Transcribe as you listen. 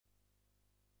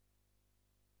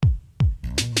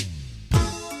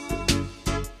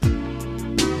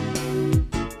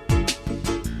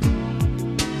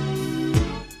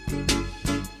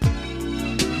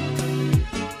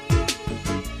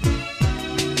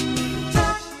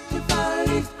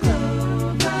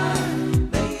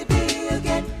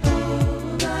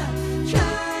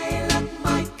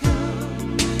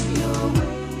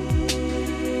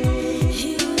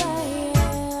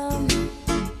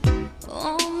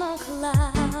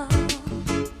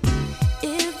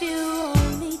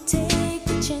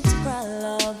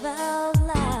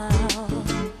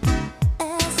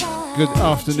good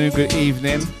afternoon, good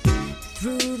evening.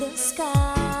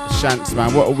 Shants,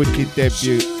 man, what a wicked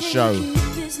debut show.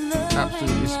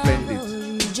 Absolutely splendid.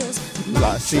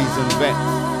 Like a seasoned vet.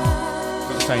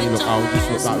 Not saying you look old,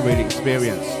 just look like really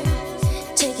experienced.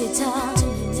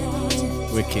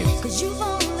 Wicked.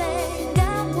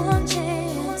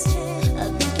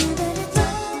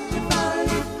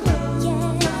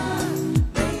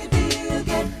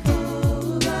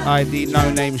 ID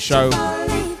No Name Show.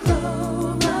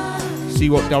 See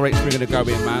what direction we're gonna go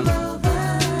in, man.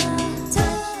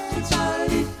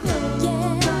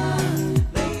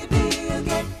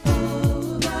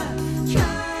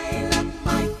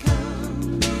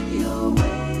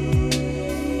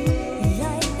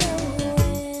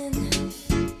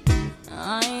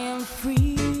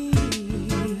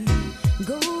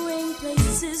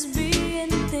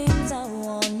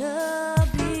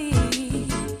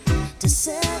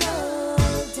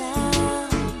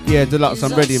 Yeah, Deluxe,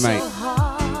 I'm ready, mate.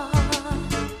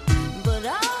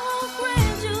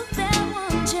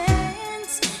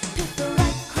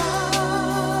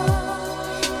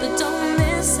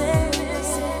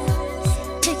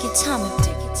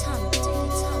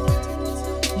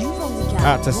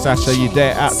 Out to Sasha, you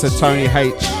there? Out to Tony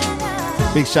H.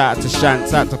 Big shout out to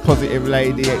Shants, out to Positive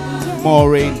Lady,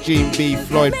 Maureen, Gene B,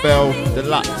 Floyd Bell,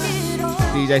 Deluxe,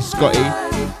 DJ Scotty.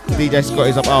 DJ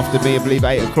Scotty's up after me, I believe,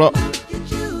 at 8 o'clock.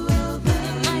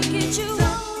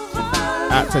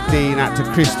 Out to Dean, out to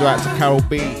Crystal, out to Carol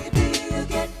B.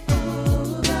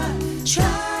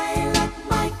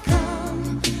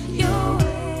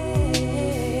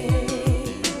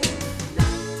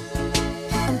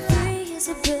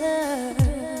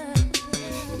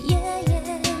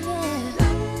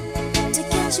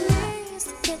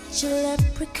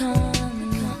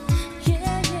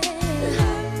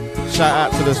 Shout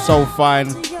out to the Soul Fine,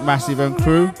 Massive and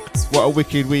crew. What a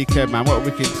wicked weekend, man. What a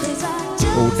wicked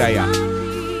all day.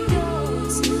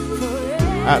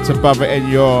 Out to Bubba and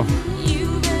your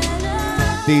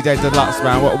DJ Deluxe,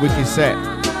 man. What a wicked set.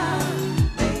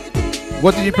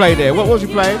 What did you play there? What was you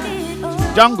playing?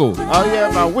 Jungle. Oh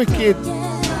yeah, man. Wicked.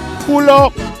 Pull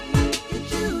up.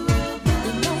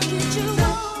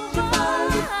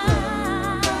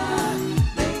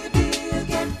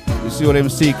 You see all them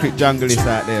secret junglists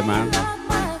out there, man.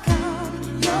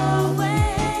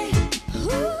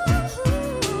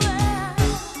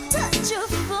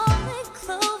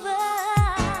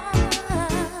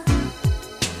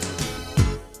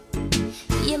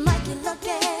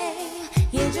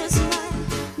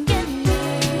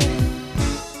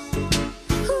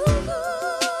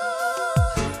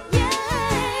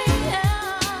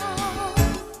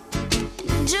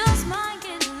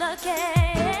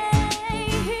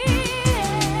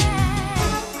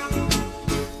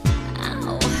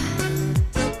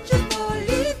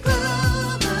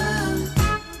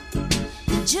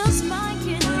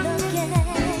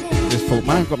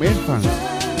 Man, got me headphones.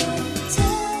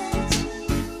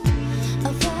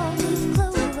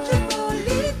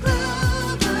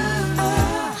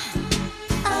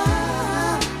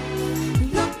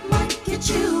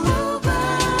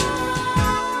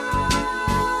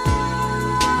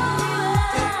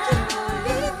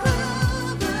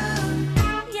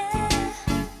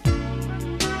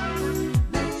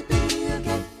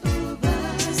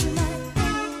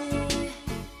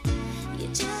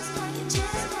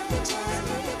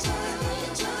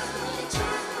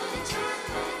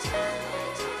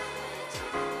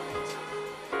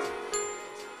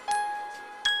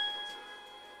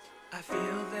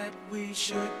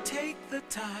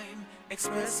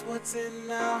 Express what's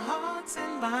in our hearts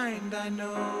and mind. I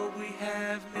know we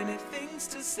have many things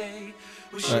to say.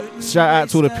 Shout out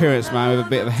to all the parents, man, with a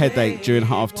bit of a headache during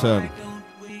half term.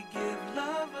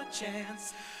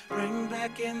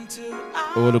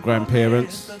 All the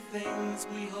grandparents,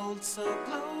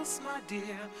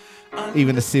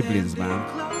 even the siblings, man.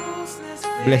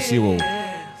 Bless you all.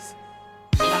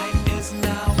 Life is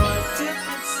now a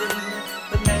different scene.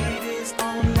 The lady's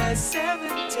only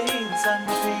 17. Some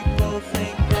people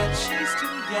think that she's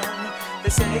too young. They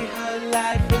say her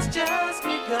life has just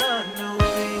begun. No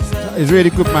reason. It's really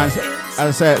good, man. As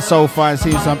I said, Soul Fine,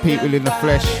 seeing some people in the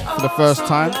flesh for the first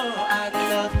time. I'd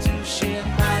love to share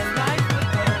my life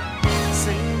with them.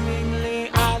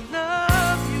 Seemingly I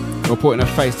love you. We're putting a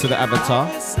face to the avatar.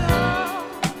 So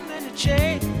many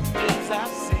changes I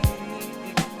see.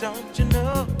 Don't you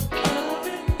know?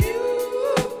 Loving you.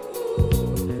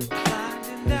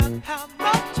 Finding out how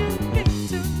much you mean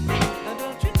to me.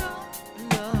 Don't you know?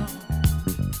 No.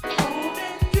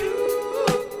 Holding you.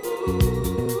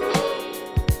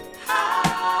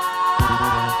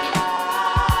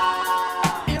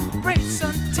 Embrace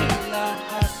until our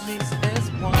heart meets.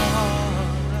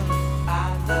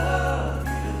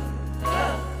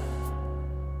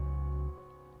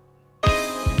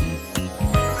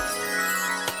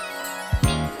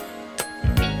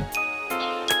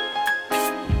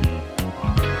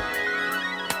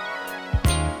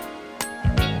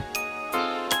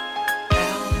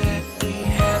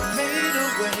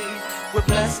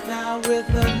 with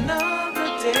another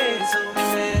day. So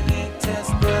many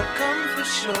tests will come for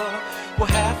sure. We'll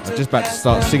have to I'm just about to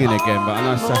start singing again, but I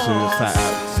know Sasha was sat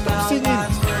out. Stop singing!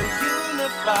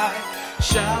 Unify,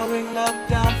 showering love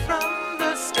down from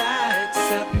the sky.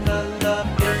 Except the love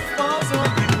it falls on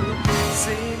you.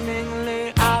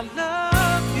 Seemingly I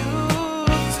love you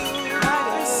too.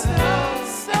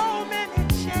 So many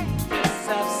changes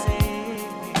I've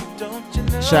seen. Don't you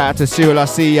know? Shout out to Cyril, I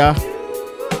see ya.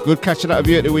 Good catching up with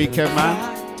you at the weekend, man.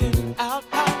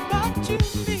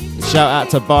 Shout out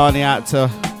to Barney, out to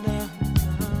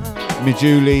me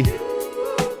Julie.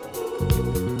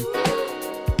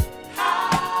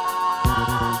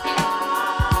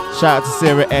 Shout out to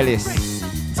Sarah Ellis.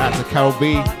 Out to Carol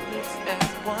B.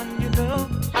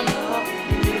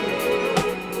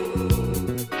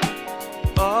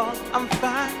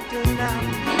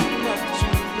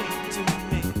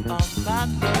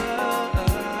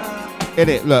 In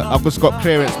it, look, I've just got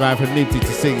clearance, man, from Nibsy to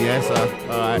sing, yeah? So,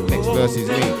 alright, next verse is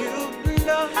me.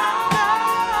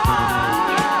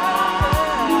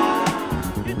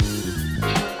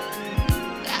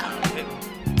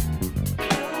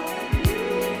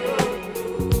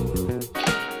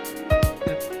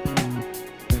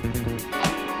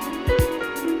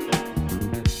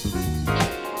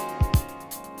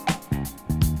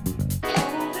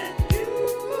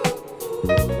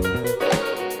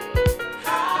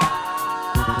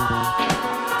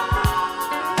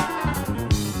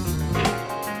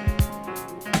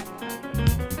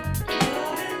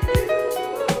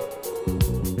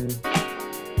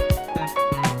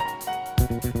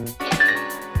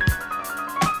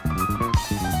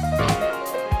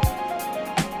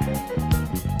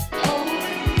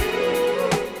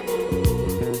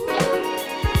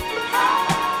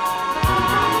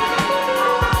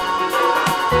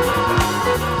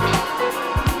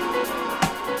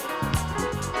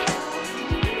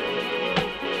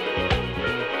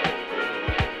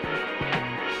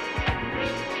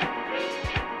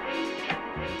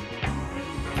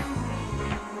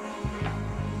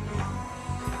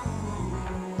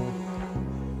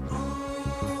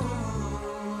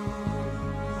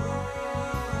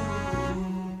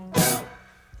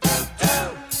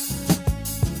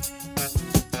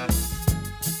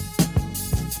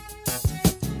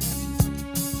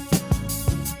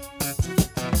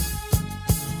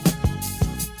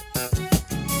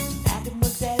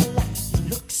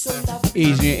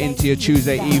 Easing it into your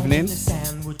Tuesday evening.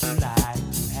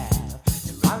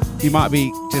 You might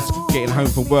be just getting home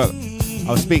from work.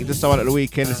 I was speaking to someone at the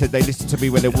weekend and said they listen to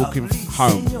me when they're walking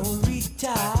home.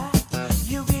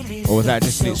 Or was that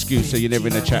just an excuse so you're never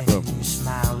in the chat room?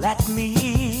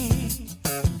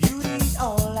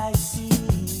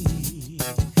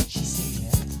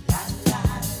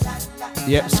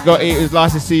 Yep, Scotty, it was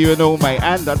nice to see you and all, mate.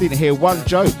 And I didn't hear one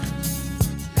joke.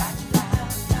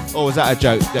 Or was that a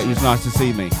joke that it was nice to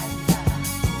see me?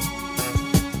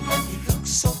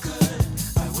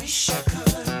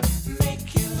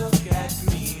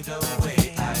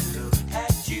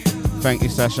 Thank you,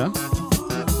 Sasha.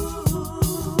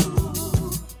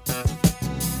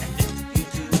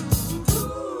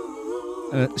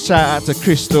 Shout out to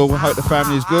Crystal. Hope the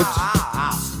family is good.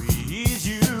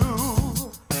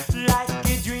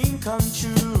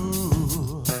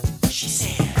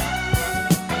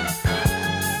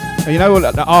 And you know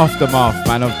what, the aftermath,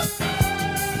 man, of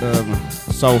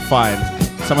Soul Fine,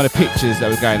 some of the pictures that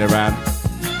were going around.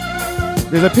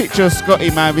 There's a picture of Scotty,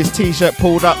 man, with his t-shirt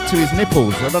pulled up to his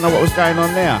nipples. I don't know what was going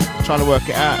on there. I'm trying to work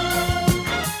it out.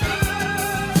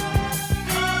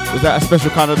 Was that a special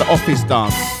kind of the office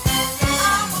dance?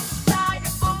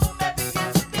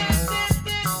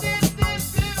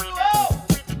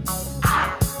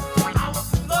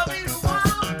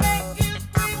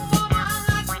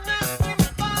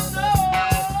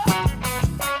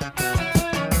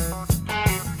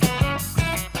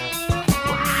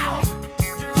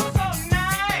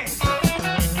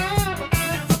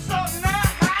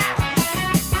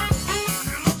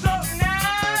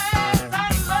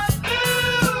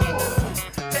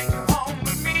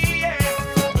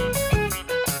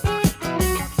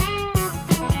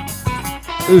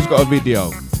 Who's got a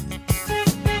video?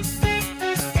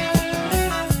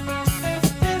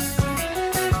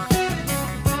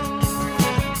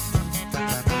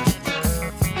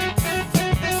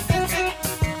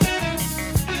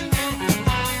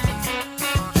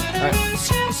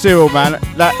 Cyril, man,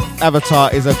 that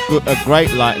avatar is a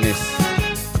great likeness.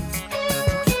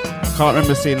 I can't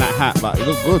remember seeing that hat, but it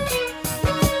looked good.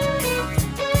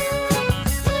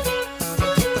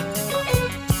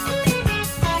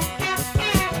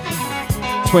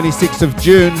 26th of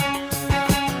June.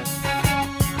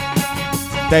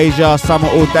 Deja, Summer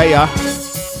All Dayer.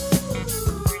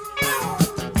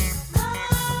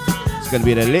 It's gonna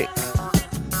be the lick.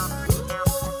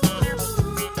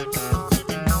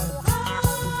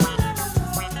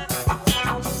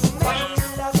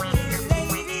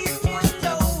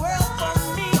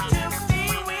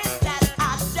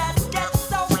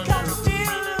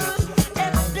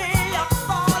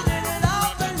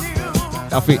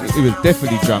 I think he was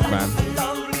definitely drunk, man.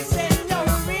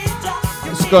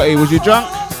 Scotty, was you drunk?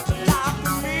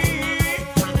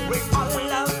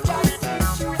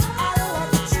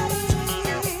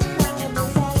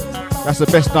 That's the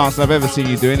best dance I've ever seen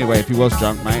you do anyway, if you was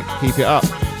drunk, mate. Keep it up.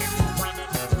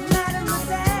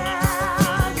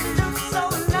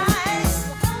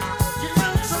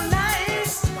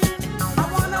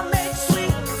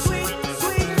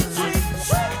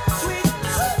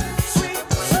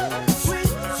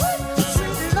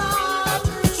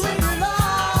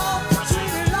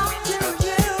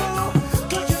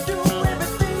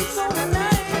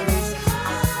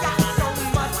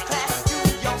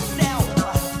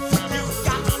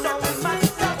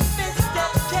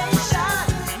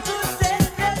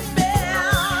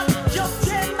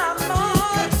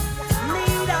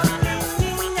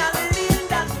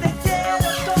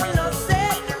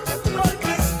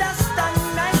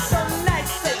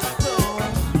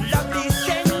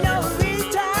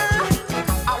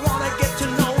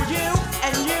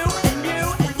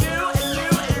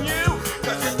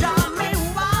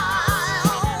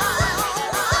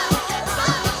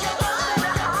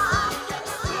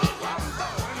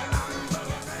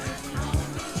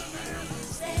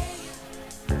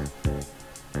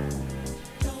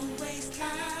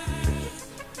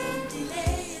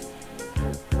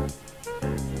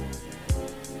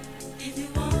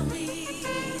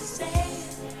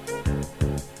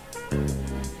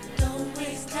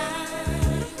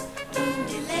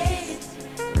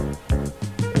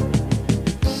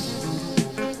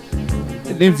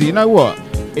 Nimsy, you know what?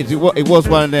 It was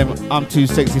one of them, I'm too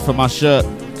sexy for my shirt.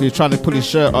 He was trying to pull his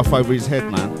shirt off over his head,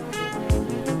 man.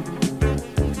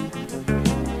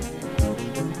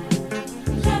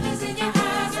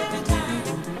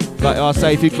 Like I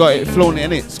say, if you've got it, flaunt it,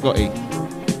 innit, Scotty?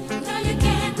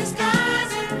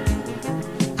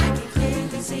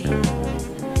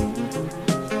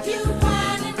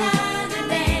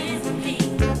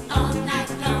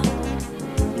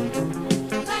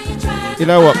 You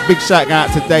know what? Big shout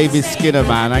out to David Skinner,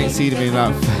 man. I ain't seen him in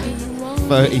like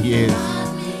 30 years.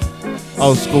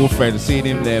 Old school friend, seen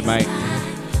him there, mate.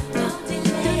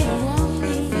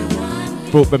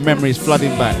 Brought the memories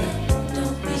flooding back.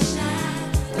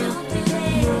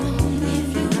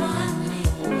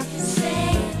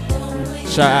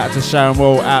 Shout out to Sharon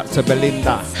Wall, out to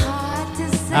Belinda,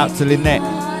 out to Lynette.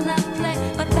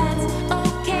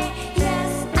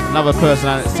 Another person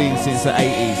I haven't seen since the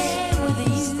 80s.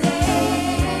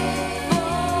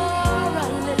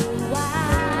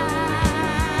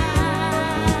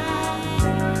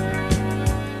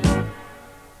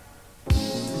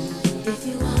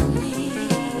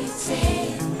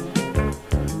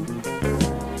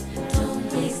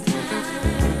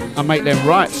 I make them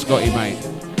right, Scotty, mate.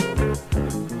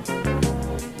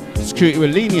 Security were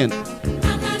lenient.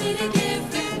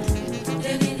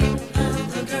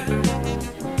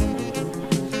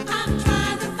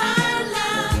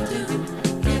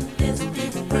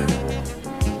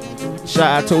 Shout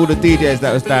out to all the DJs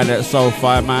that was down there at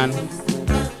Soulfire, man.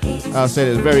 I said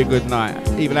it was a very good night.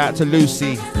 Even out to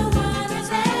Lucy.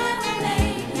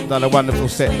 Done a wonderful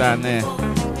set down there.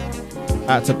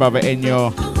 Out to brother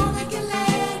Enyor.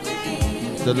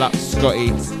 Deluxe Scotty,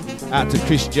 out to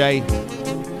Chris J.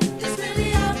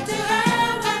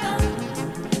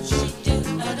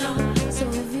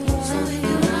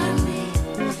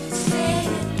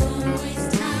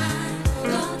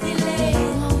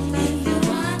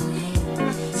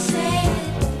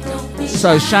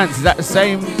 So Shants, is that the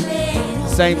same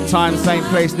time, same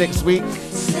place next week?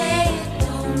 Is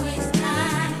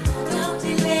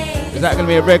that going to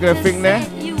be a regular thing there?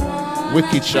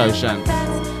 Wicked show, Shants.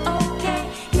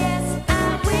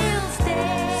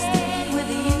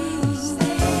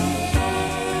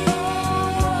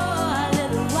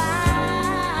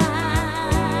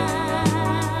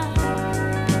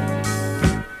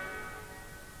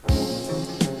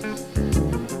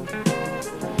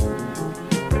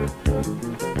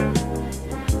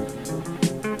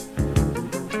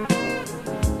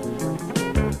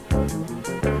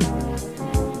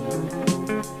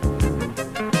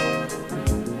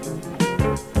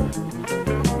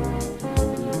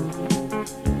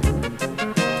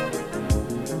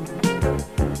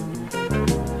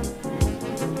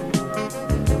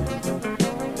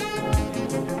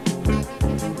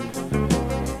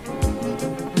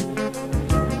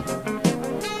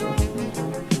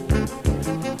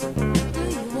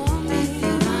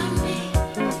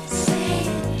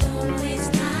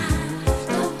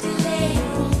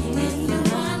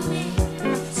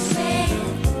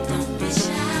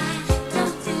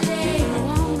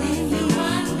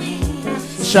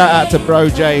 shout out to Bro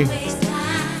J.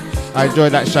 I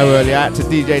enjoyed that show earlier. Out to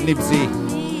DJ Nibsy.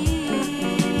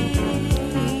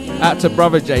 Out to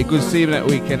Brother J. Good seeing him that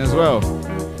weekend as well.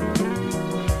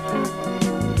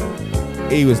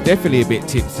 He was definitely a bit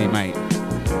tipsy, mate.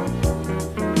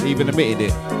 He even admitted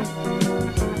it.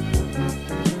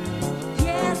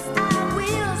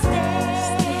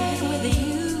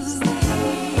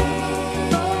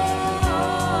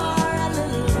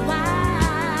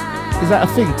 Is that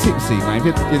a thing, tipsy, man?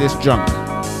 If you're this drunk.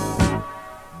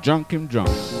 Drunk him drunk.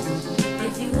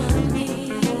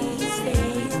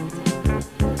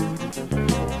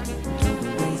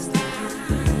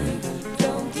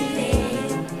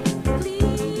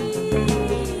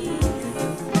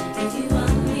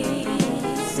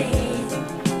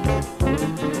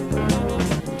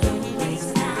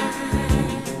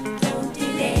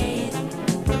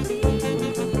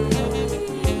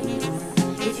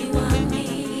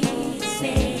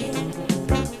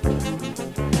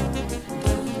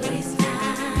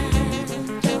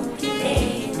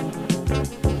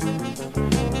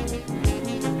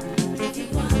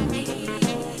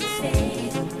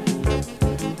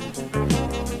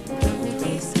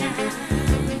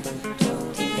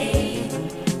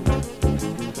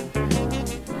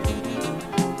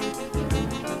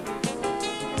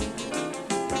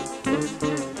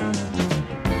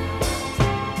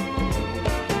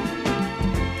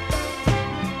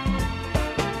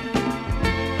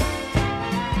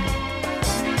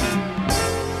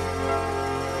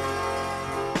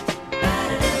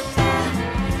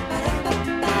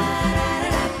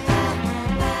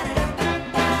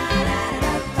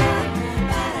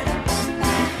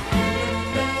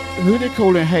 Who they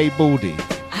calling Hey Baldy?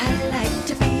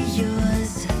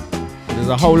 There's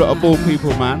a whole lot of bald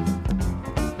people, man.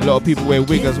 A lot of people wear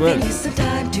wig as well.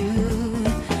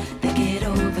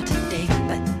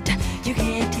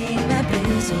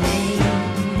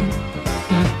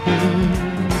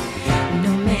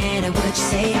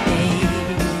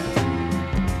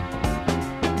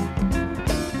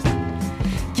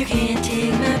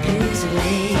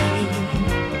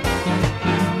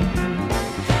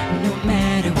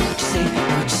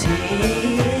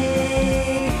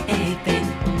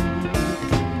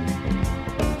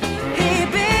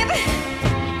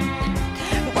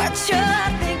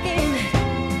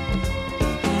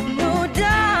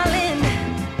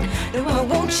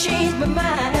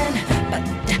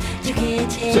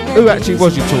 Who actually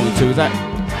was you talking to? Is that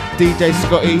DJ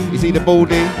Scotty? Is he the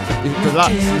baldy? Is it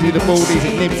Deluxe? Is he the baldy? Is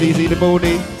it Nibsy? Is he the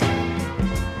baldy?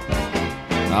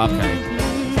 Okay.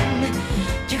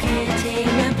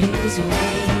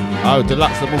 Oh,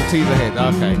 Deluxe the Malteser head.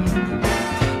 Okay.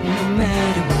 No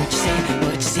matter what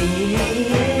you say,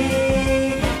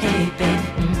 hey babe.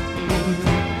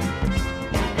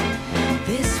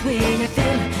 This way I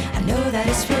feel, I know that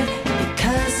it's real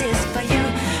because it's for you.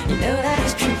 You know that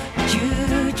it's true.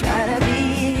 Try to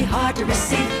be hard to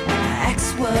receive. I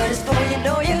ask what it's for, you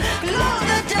know you close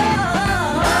the door.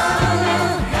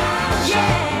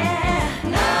 Yeah,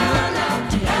 no.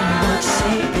 Tell me what you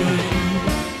say, babe.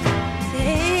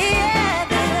 Say yeah,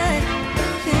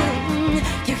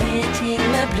 you can't take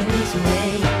my blues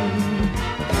away.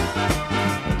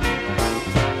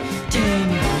 Tell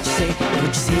me what you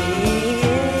say,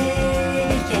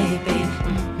 yeah, babe.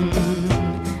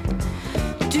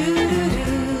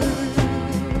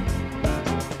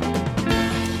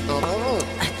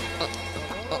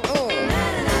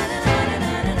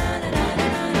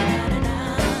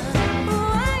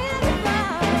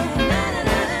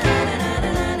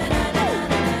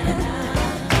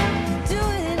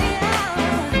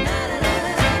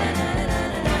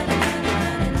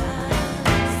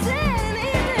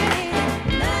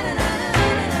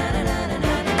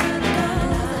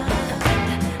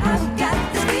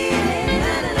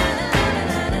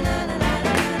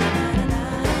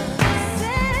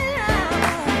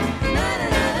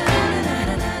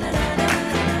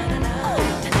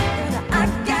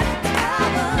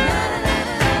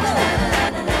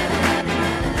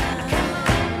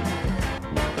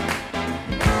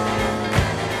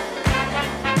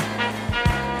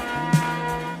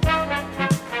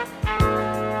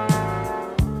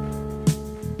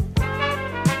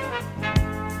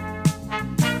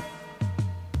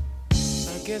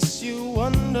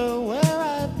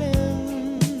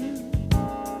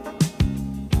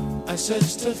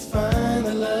 Search to find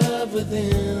the love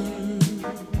within.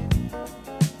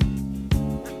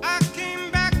 I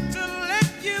came back to let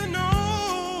you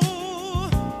know.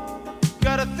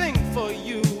 Got a thing for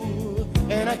you,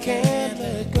 and I can't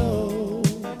let go.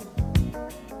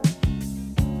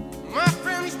 My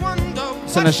friends wonder.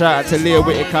 Send a shout out to Leah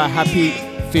Whitaker. Happy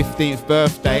 15th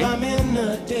birthday.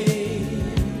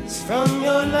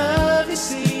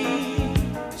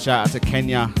 Shout out to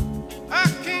Kenya. I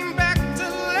came back to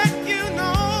let you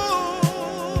know.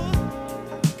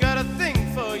 Got a thing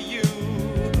for you,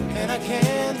 and I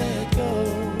can't let go.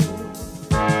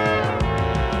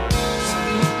 Some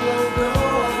people go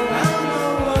around the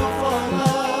world for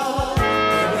love,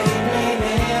 but they may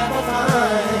never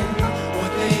find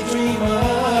what they dream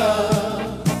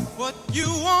of. What you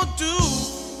won't do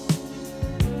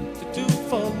to do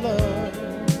for love.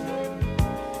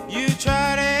 You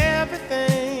tried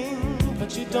everything,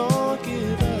 but you don't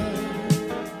give up.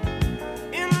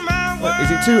 In my world,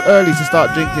 Is it too early to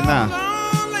start drinking now?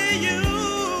 only you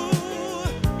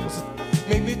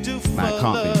make me do for Man, it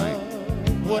can't be, love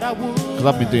mate. what I would. Because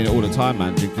I've been doing it all the time,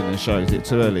 man, drinking the show. Is it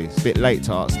too early? It's a bit late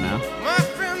to us now. My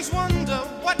friends wonder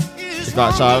what is It's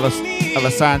like, shall I wrong with me. have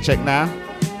a sound check now?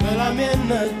 Well, I'm in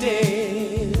the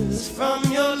days from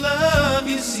your love,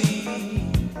 you see.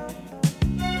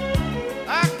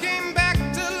 I came back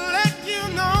to let you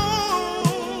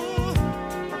know.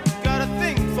 Got a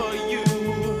thing for you,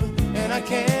 and I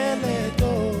can't let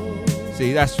go.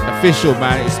 See, that's official,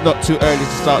 man. It's not too early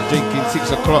to start drinking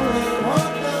 6 o'clock. Only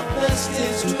want the best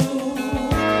is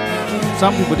true.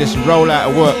 Some people just roll out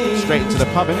of work straight into the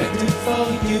pub, innit? For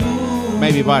you,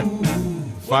 Maybe by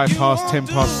 5 past, 10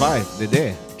 past 5, they're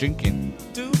there, drinking.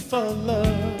 do for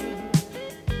love.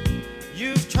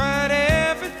 You've tried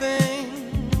everything,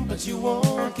 but you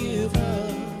won't give up.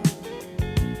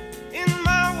 In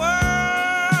my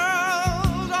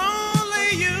world, only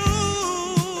you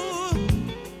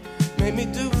made me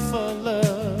do for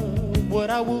love what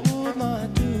I would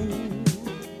not do.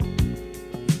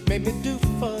 Made me do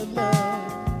for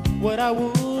love what I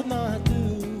would not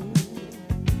do.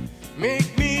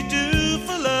 Make me do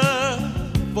for love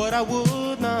what I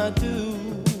would not do.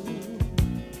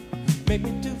 Make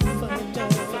me do for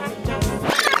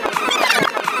love.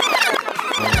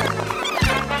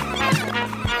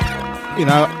 You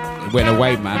know, it went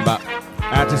away, man, but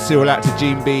out to Cyril, out to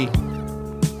Gene B,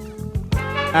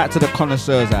 out to the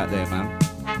connoisseurs out there, man.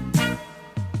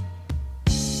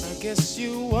 I guess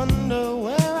you wonder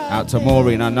where Out to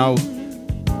Maureen, I know.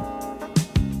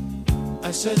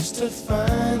 I searched to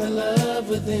find the love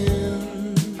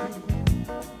within.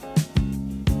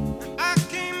 I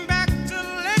came back to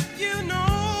let you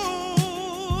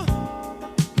know.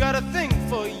 Got a thing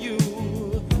for you,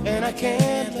 and I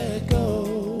can't let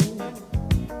go.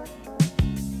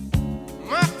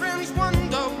 My friends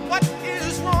wonder what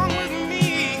is wrong with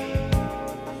me.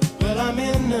 Well, I'm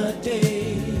in the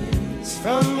days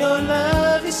from your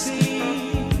love, you see.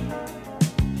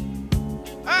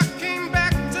 I came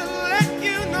back to let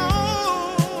you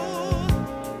know.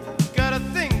 Got a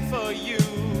thing for you,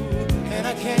 and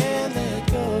I can't let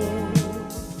go.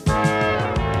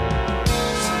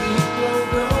 Some people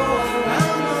go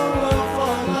around the world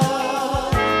for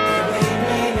love, but they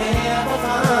may never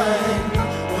find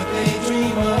what they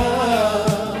dream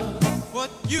of.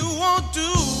 What you won't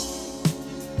do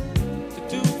to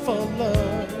do for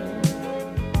love.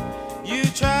 You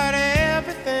tried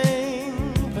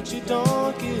everything, but you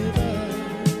don't give up.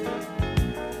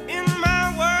 In my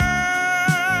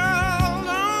world,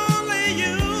 only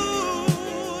you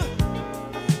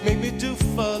make me do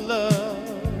for love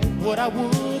what I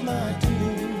would not do.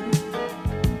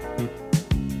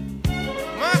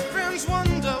 My friends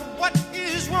wonder what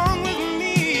is wrong with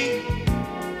me.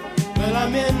 Well,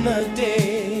 I'm in the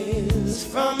days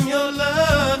from your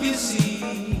love, you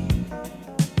see.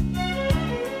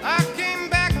 I came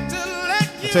back to let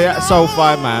you I tell you, that Soul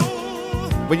Fire, man, know.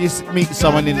 when you meet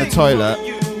someone in the toilet,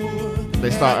 they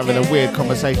start having a weird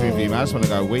conversation with you, man. I just want to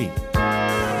go wee.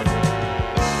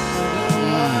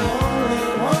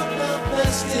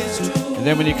 And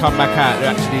then when you come back out,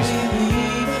 they're actually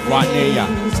right near you.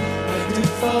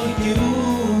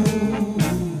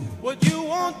 What you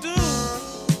won't do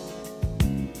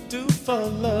for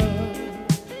love.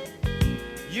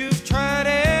 You've tried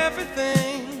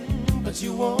everything, but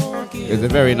you won't give. There's a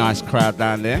very nice crowd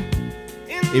down there.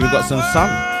 Even got some sun.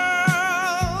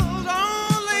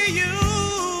 Only you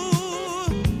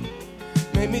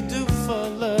made me do for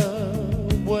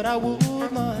love what I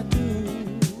would not do.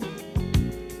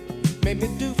 Made me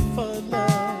do for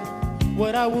love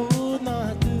what I would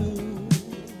not do.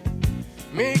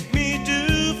 Make me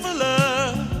do for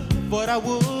love what I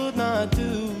would not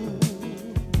do.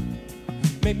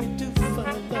 Make me do for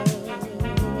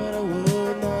love what I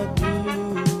would not do.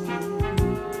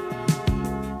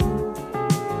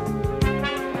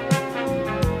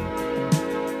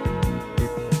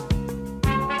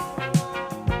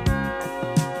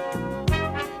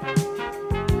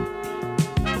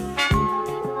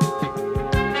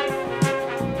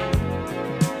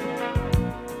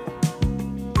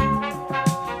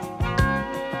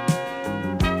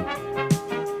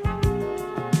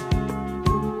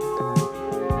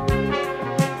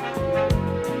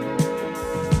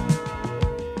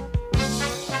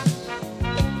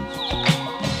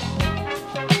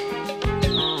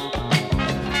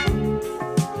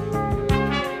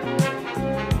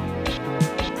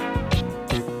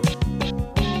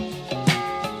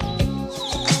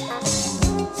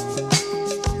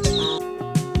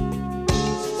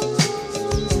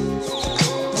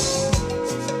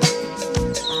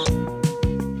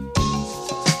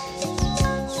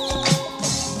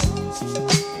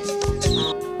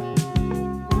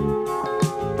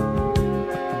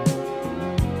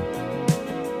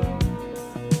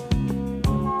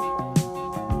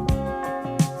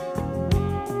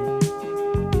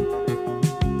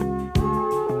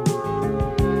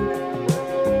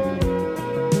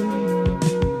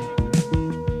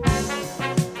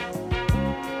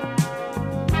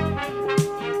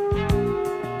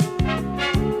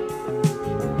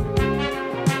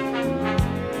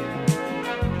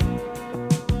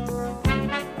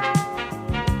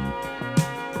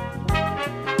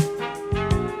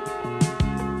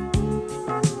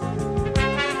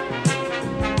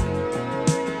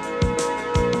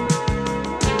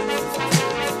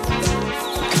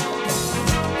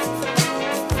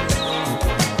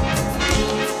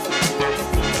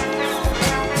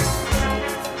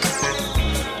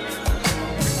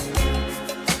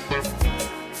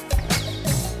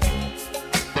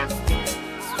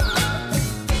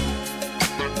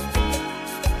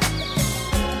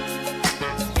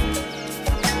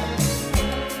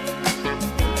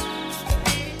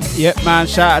 Yep, man,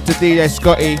 shout out to DJ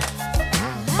Scotty.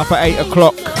 Up at 8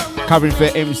 o'clock, covering for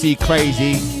MC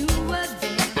Crazy.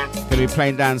 Gonna be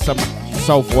playing down some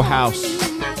soulful house.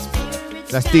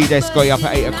 That's DJ Scotty up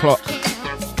at 8 o'clock.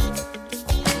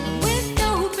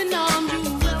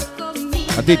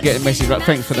 I did get a message, but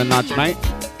thanks for the nudge, mate.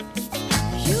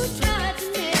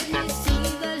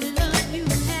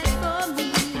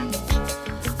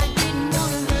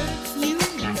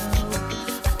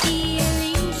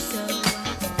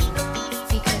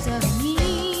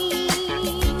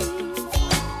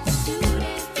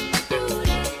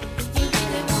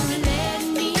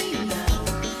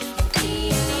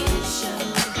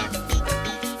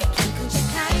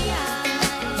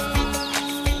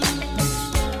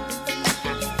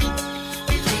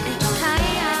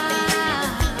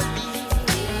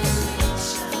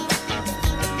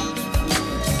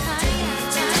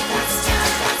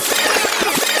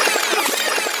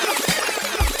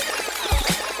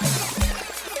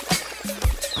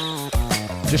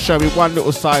 Just show me one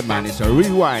little side, man. It's a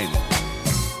rewind.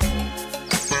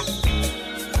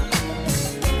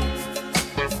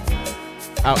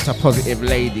 Out to Positive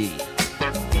Lady.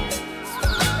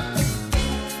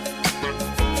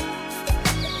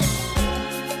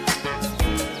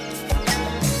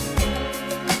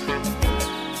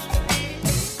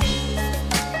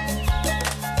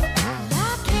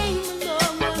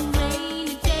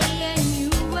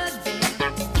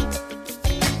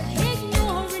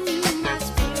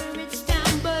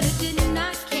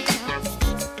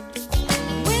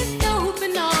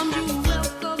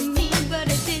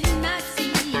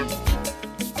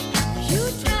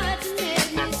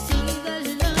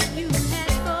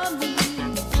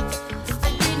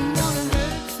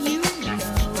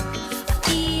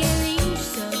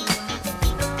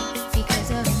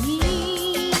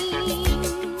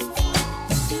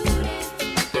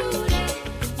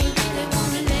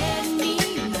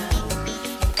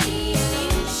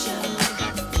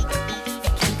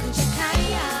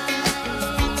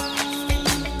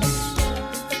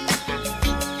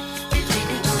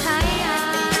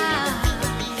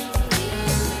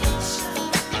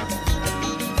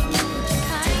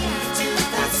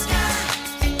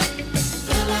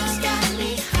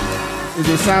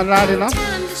 Does it sound loud enough?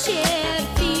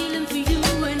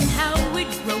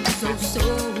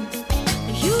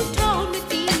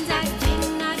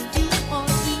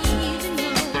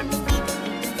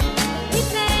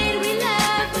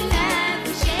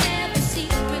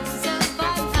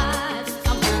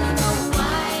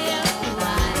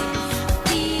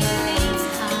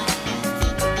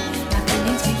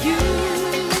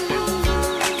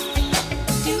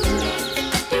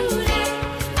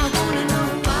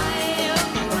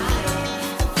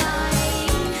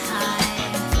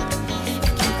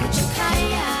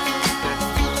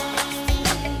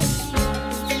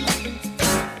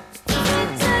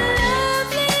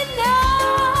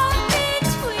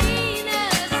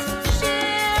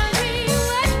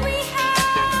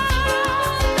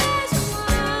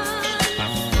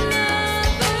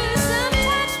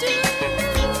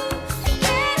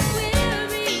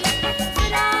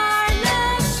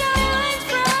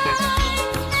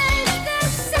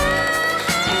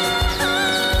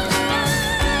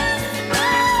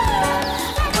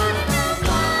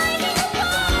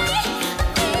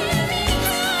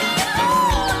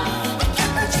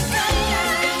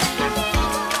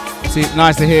 See,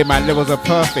 nice to hear, man. Levels are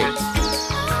perfect.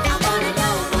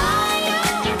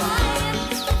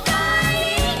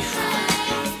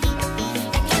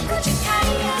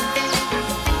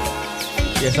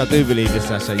 Yes, I do believe this,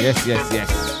 Sasha. Yes, yes, yes.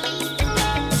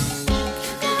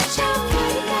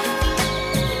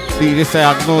 See, you just say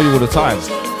I ignore you all the time.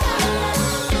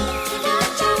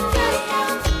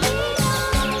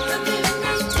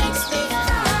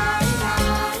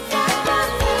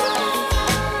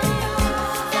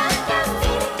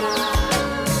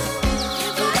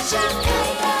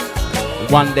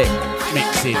 One day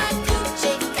mixing.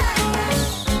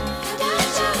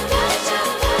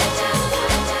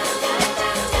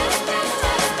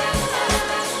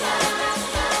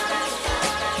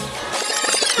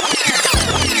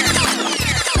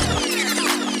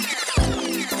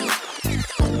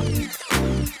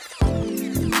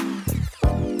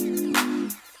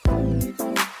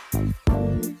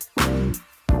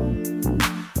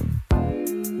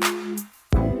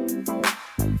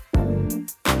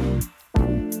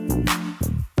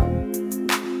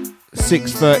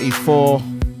 .34.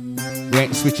 We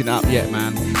ain't switching up yet,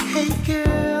 man. Hey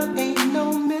girl, ain't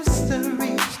no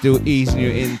mystery. Still easing you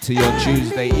into your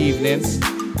Tuesday evening.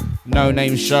 No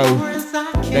Name Show.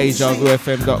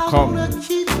 DejaVuFM.com.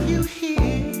 Keep you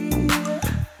here,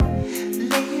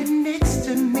 laying next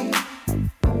to me.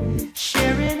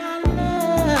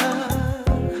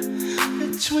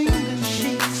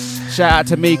 Shout out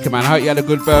to Mika, man. I hope you had a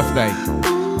good birthday.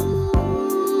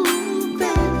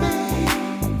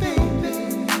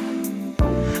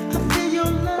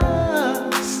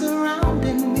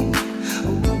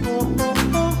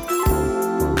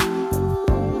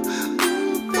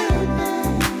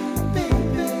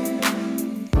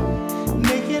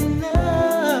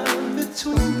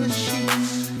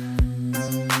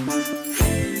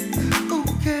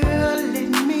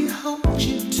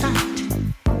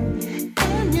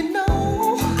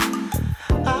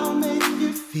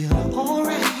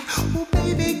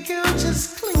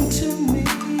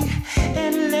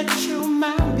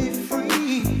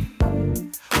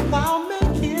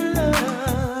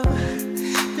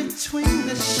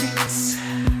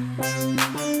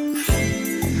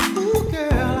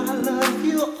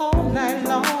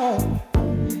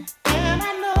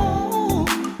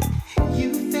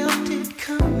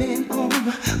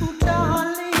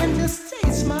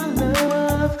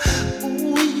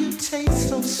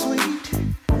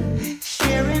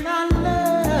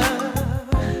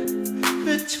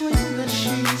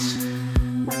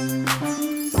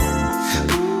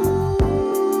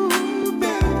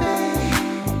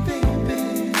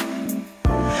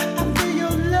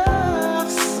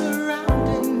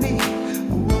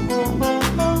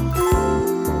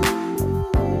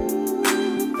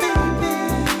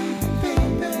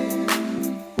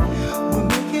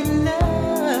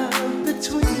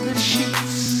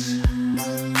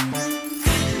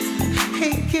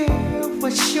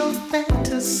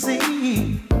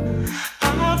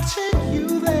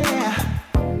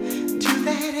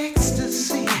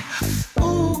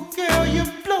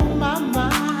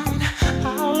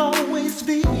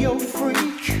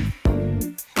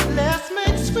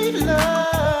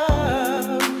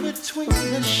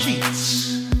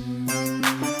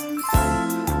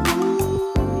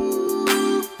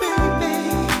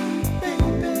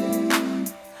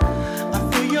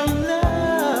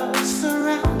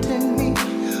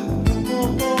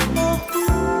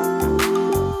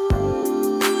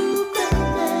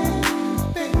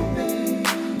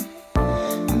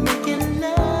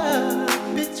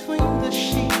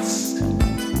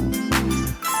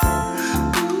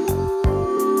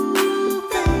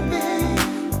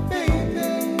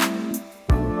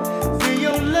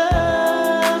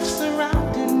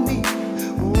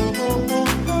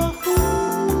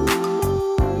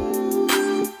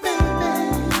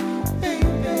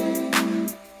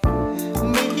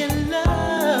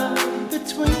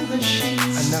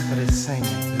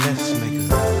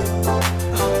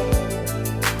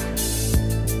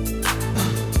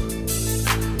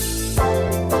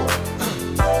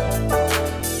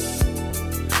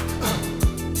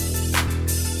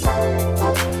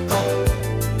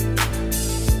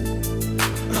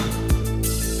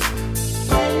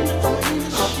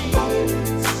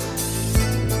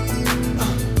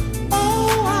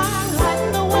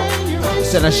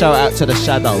 Send a shout out to the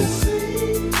Shadows.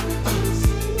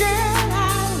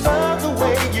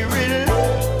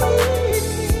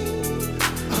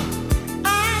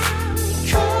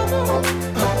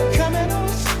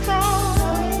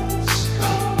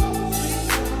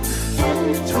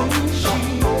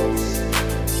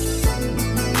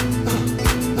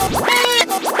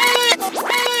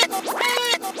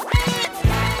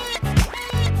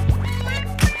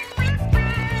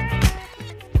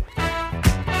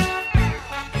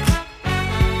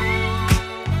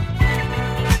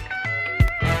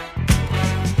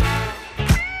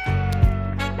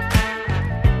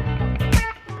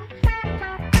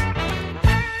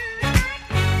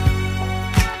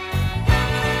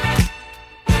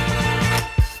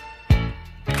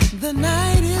 The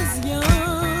night is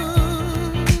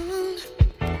young,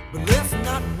 but let's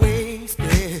not waste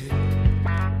it.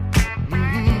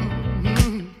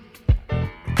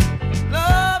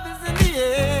 Love is in the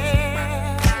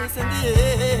air, it's in the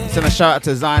air. Send a shout out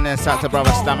to Zionist, out to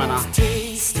Brother Stamina.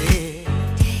 Taste it,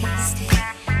 taste it,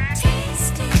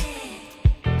 taste it.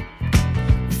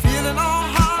 Feeling all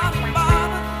hot and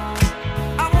bothered,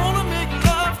 I wanna make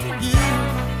love to you.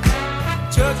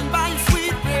 Judging by your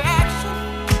sweet reaction,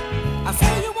 I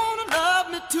say you wanna love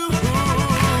me too.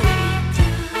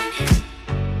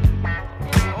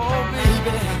 Oh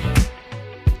baby,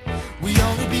 we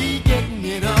ought to be getting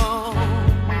it on.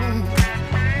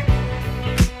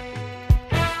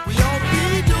 We ought to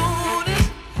be doing it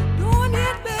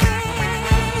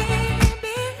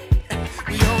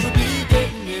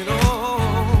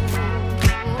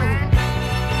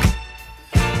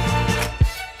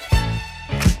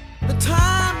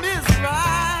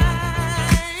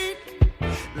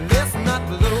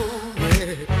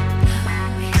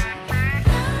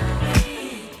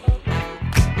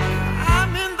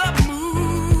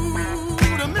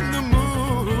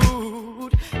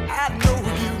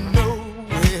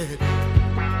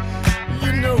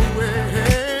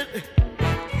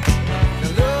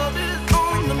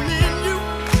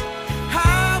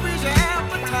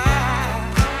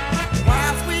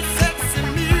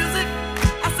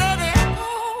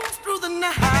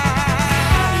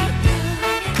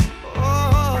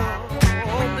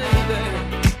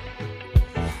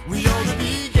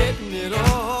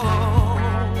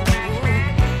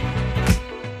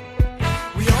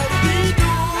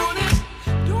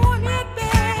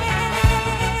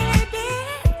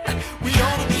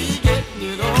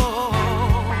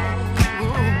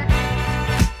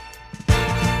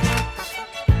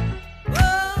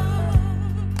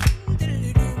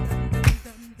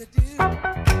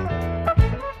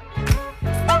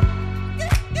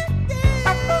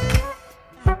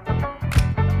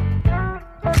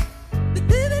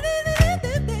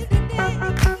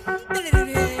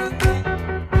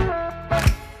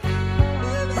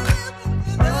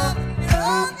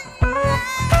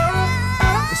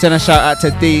Send a shout out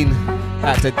to Dean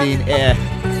Air,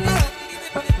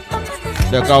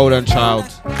 the golden child.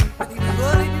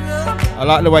 I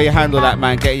like the way you handle that,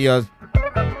 man. Getting your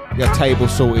table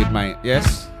sorted, mate.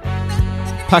 Yes.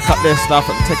 Pack up their stuff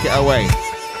and take it away.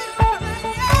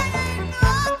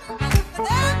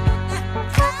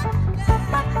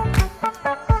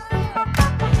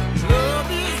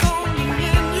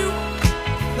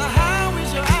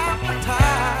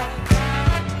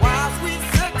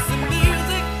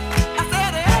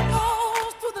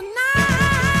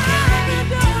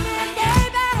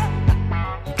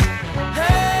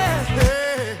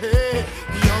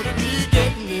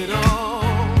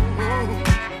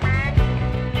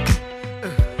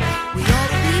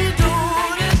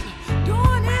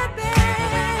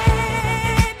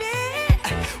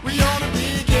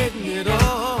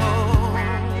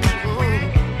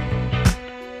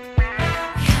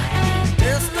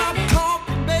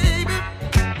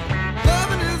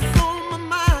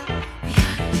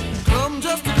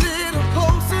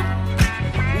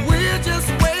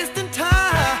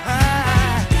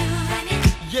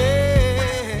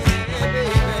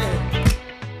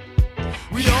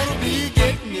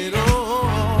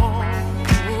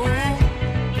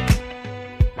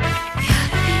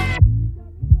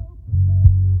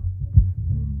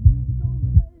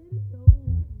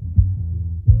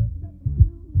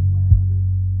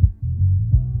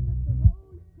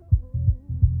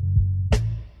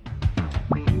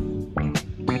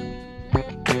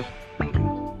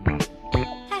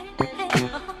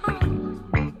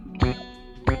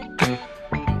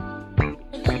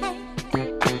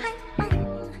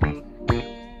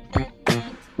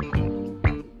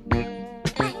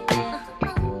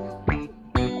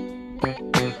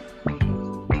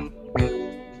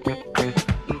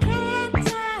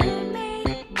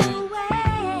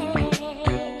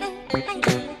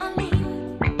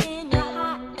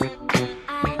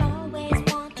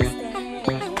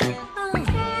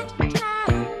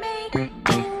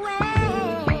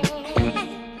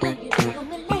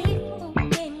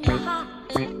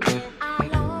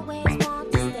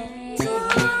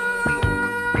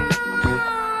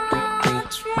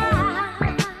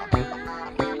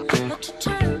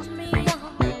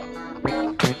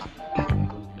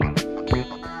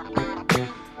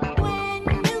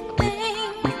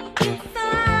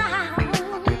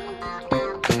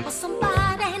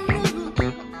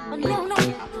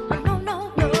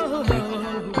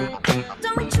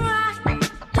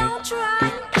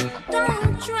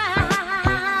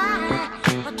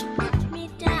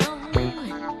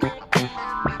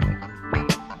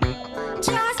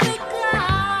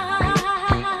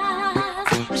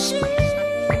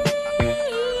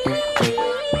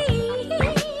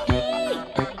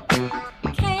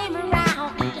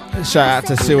 Shout out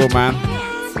to Cyril, man.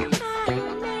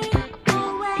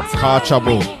 Car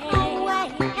trouble.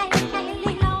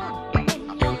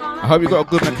 I hope you got a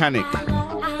good mechanic.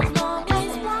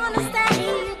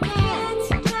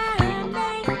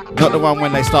 Not the one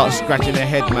when they start scratching their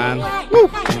head, man. Woo.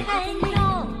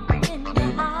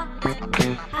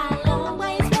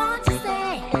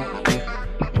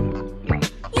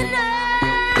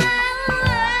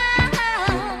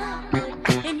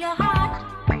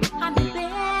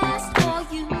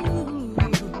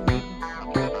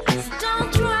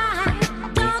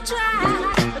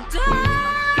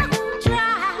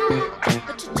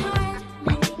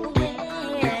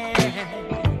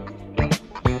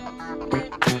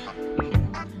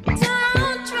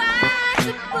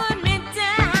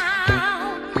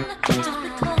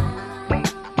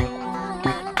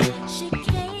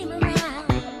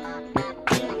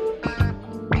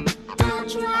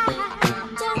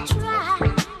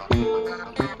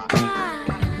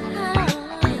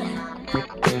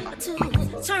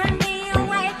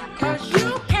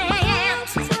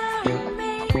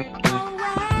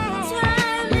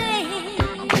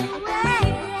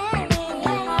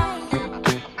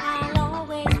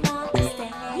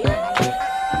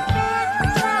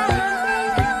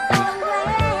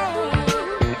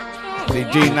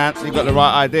 Nance, you got the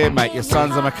right idea, mate. Your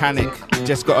son's a mechanic.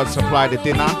 Just got to supply the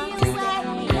dinner,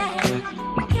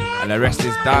 and the rest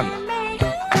is done.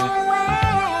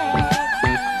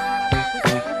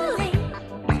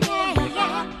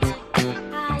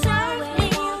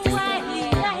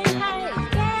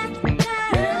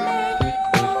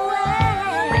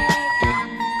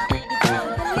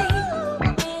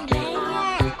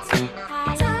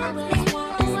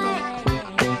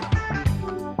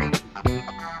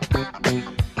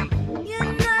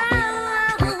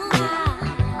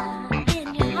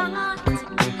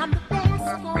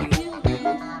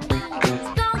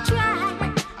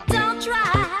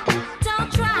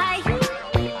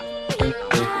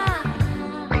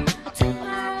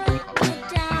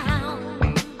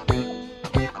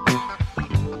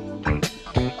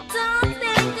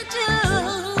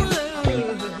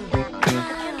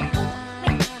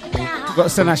 Got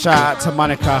to send a shout out to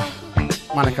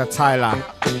Monica Tyler.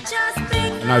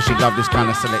 I know she'd love this kind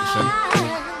of selection.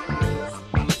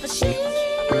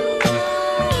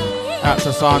 Out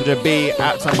to Sandra B,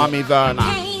 out to Mummy Verna.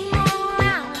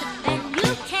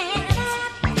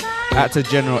 Out to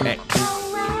General X.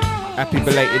 Happy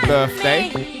belated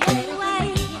birthday.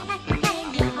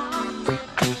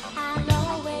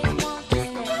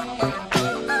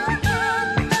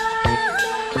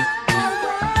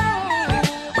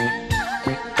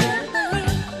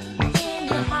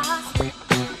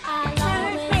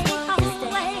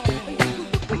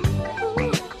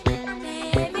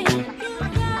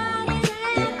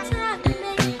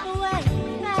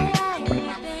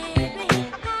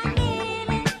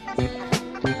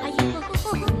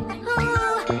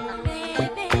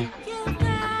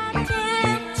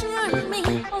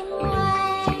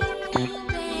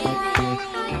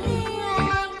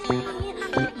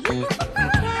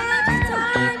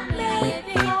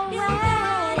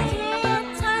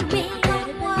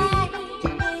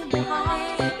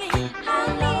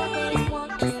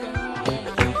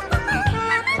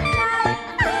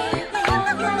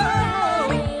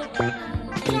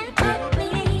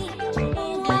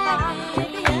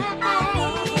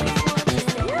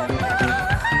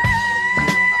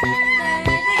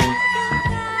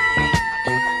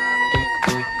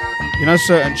 You know,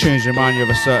 certain tunes remind you of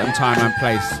a certain time and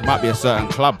place. It might be a certain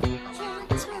club.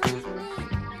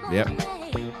 Yep.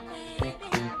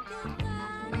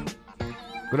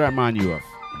 What do that remind you of?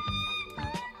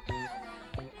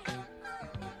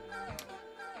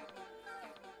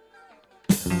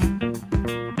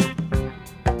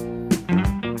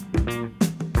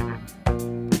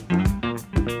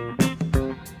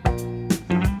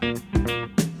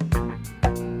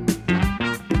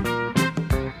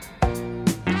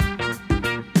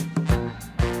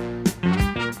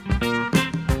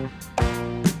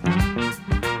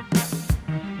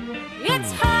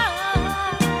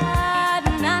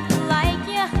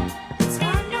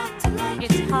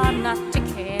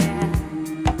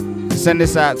 Send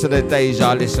this out to the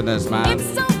Deja listeners, man. It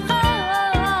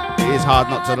is hard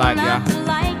not to like ya.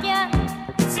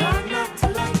 It's hard not to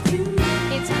like you.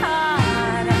 It's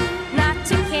hard not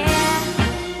to care.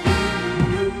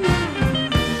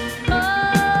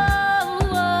 Oh,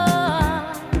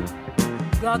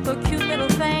 got the cute little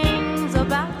things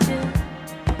about you.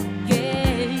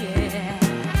 Yeah, yeah.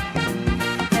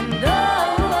 And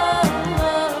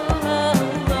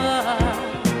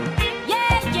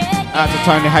Out to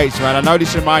Tony H, man. I know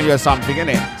this reminds you of something,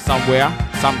 innit? Somewhere,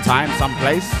 sometime,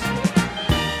 someplace.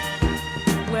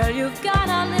 Well, you've got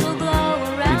a little glow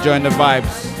around. Enjoying the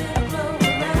vibes.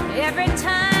 Every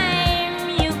time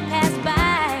you pass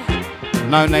by.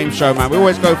 No name show, man. We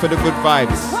always go for the good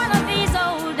vibes. One of these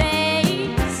old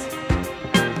days.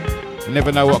 You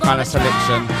never know what kind of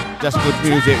selection. Just good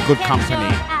music, good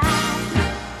company.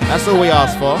 That's all we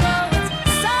ask for.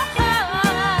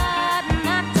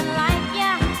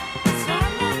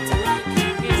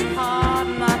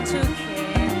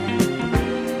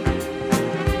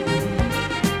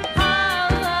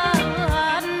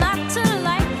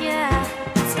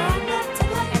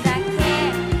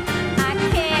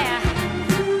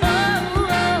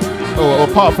 Oh,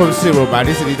 apart from Cyril, man,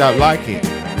 he said he don't like it.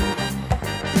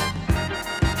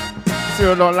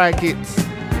 Cyril don't like it.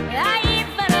 I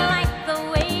even like the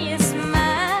way you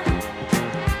smile.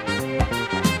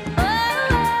 Oh,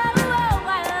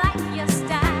 I like your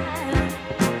style.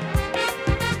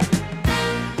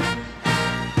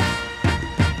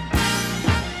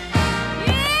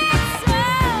 It's so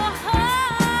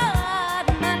hard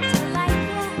not to like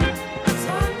you. It's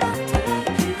hard not to like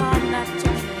you. Hard not to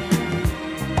care.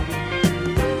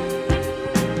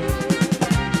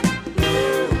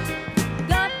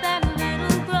 Got that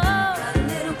little glow.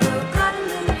 Got a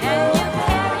little glow. And you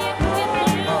carry it with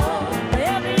you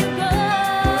wherever you go.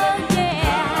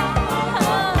 Yeah.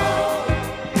 Oh,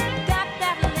 got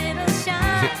that little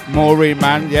shine. Maureen,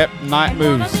 man, yep, Night And one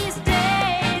of Moves. these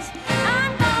days,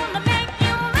 I'm gonna make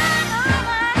you mine,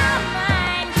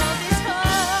 mine, 'cause it's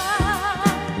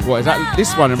hard. What is that?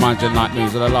 This one reminds you of Night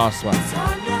Moves or the last one? It's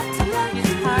hard not to like you.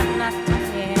 It's hard not to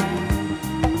care.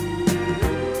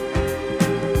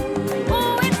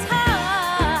 Oh, it's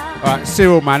hard. Alright,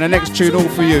 Cyril, man, the next tune all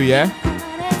for you, yeah?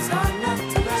 It's hard not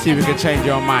to like See if we can change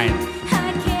your mind. I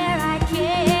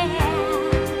care.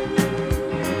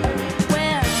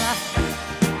 Well,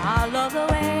 I love the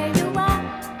way you walk.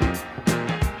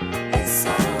 It's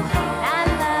so hard. I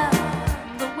love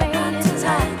the way you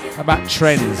talk. How about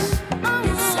Trends?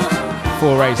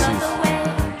 4 races.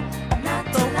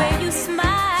 The way you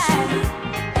smile.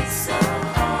 It's so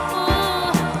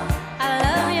hard. I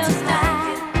love your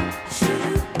style.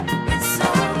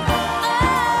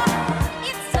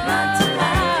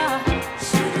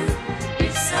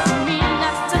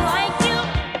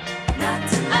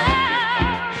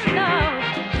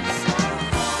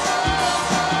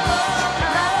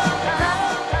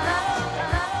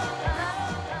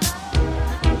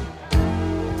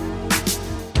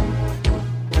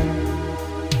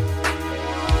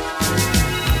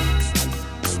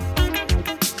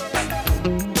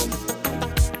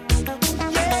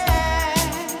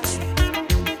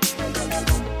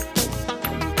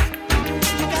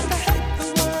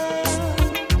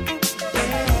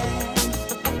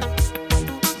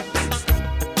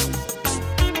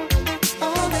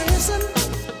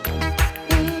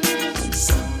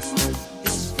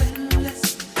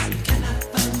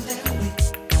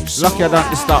 Lucky I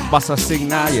don't start Bossa Sing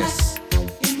now, yes.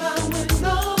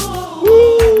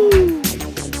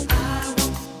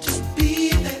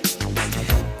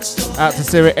 Out to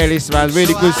Sarah Ellis, man.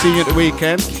 Really good seeing you at the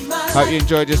weekend. Hope you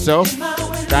enjoyed yourself.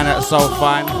 Down at Soul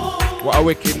Fine. What a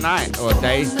wicked night, or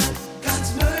day.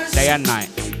 Day and night.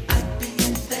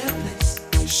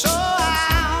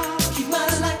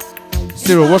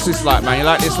 Cyril, what's this like, man? You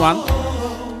like this one?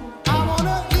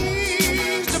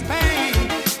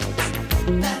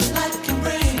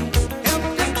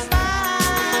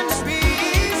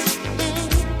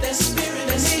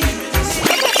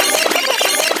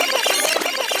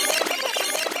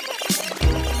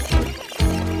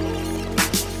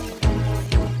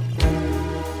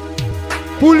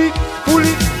 Pull it, pull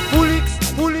it, pull it,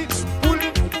 pull it, pull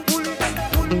it, pull it,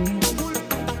 pull it, pull it,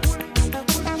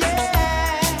 yeah.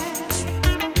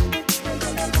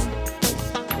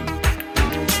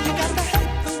 You got to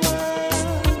help the world,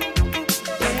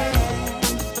 yeah.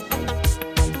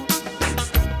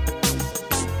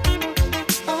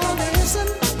 Oh, listen.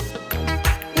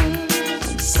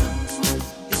 Someone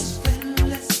is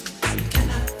friendless,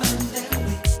 cannot find their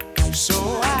way. So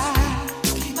I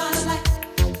keep my light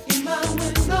in my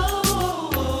window.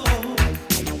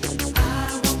 I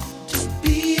want to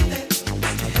be there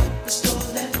to help restore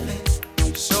their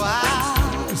faith. So I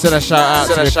send a shout out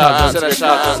to the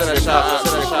cousins.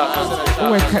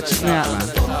 Always catches me out, man.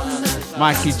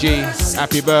 Mikey G,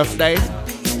 happy birthday.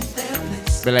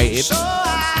 Belated. So I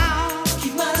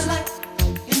keep my light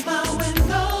in my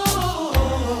window.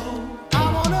 I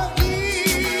wanna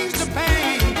ease the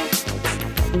pain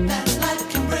that light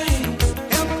can bring.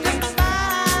 Help them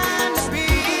find the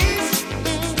peace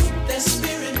their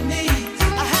spirit needs. I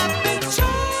have been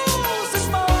chosen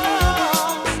for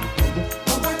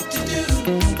work to do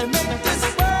to make this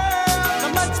world a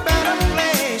much better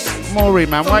place. Maury,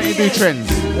 man, why don't you do trends?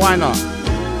 Why not?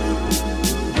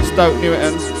 Stoke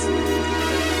Newton.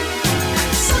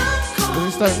 Was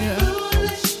it Stoke Newton?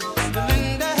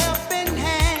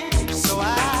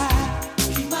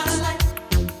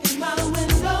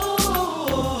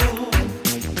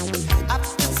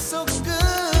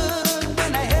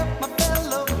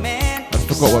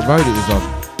 Forgot what road it was on.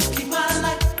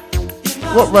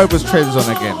 What road was Trends on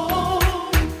again?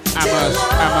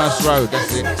 Amherst Road,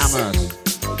 that's it, Amherst.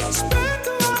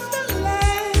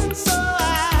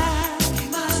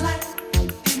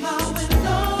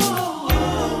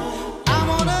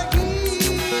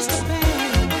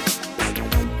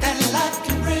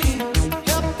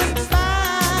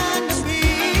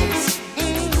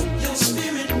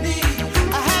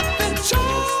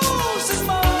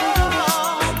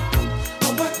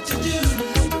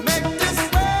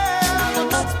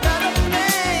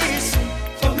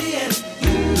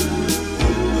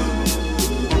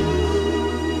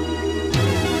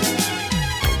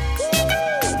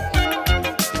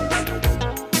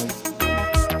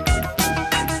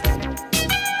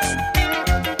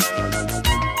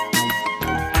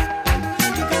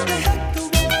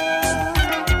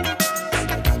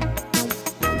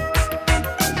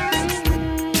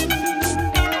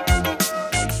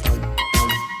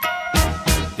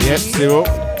 Cyril.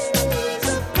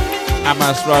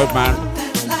 Amherst Road, man.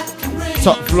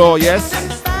 Top floor, yes.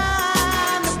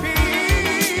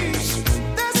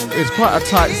 It's quite a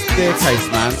tight staircase,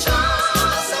 man.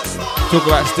 Talk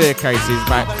about staircases,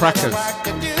 mate. Crackers.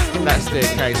 That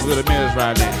staircase with the mirrors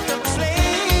around it.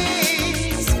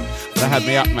 They had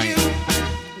me up, mate.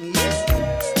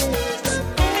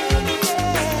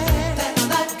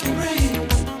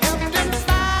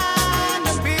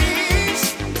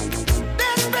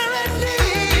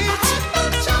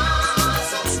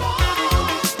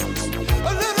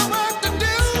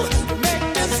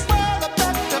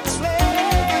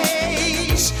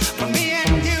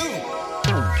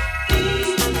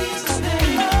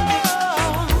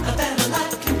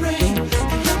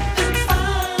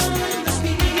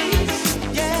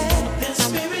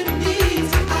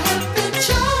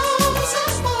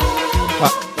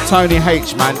 Tony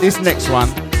H, man, this next one,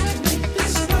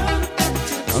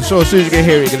 I'm sure as soon as you get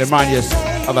here, it's going to remind you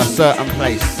of a certain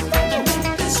place.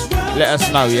 Let us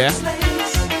know, yeah?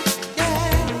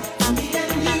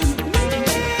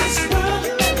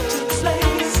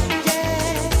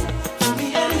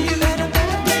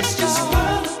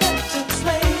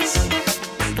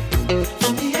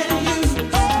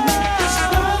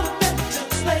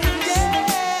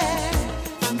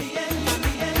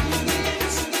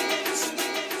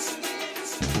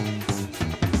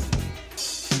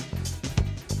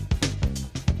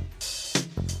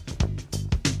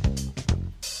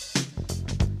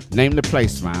 Name the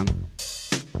place, man.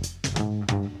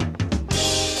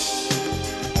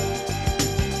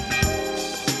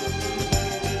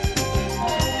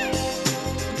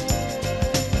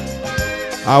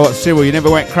 Oh, what, Cyril, you never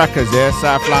went Crackers, yeah?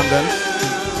 South London?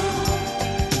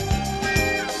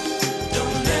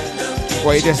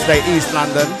 Well, you just stay East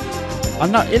London.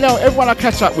 I'm not, you know, everyone I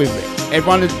catch up with,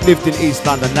 everyone who's lived in East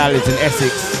London now lives in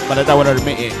Essex, but they don't want to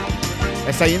admit it.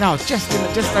 They say, you know, just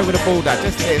over the border,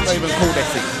 just there, it's not even called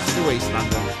Essex, it's still East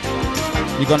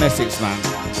London. You gone Essex, man.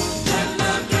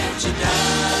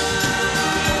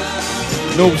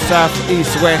 North, south,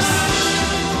 east, west,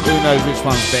 who knows which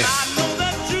one's best?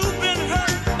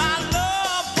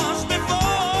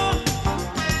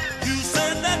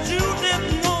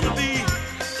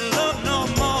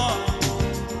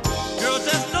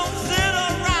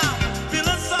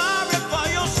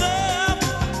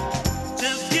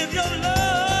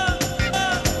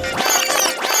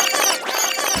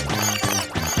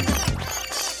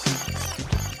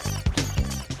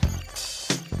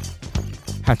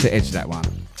 Had to edge that one.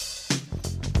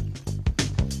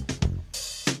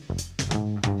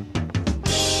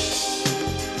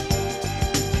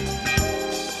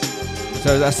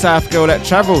 So that South girl that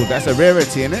travelled, that's a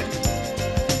rarity, isn't it?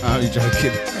 Oh, you're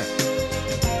joking.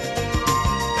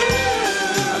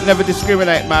 I never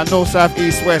discriminate, man. North, south,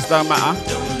 east, west, don't matter.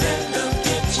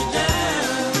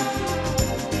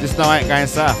 Just know I ain't going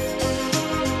south.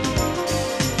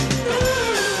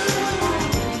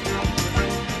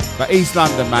 But East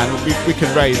London, man, we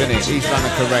can rave, innit? East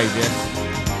London can rave, yes.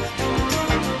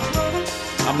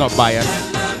 I'm not biased.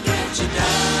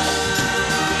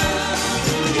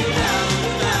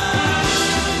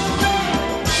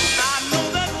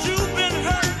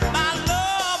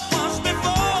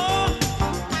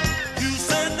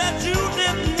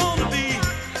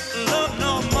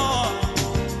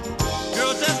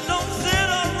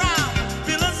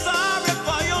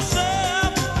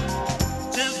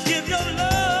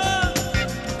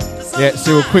 Yeah,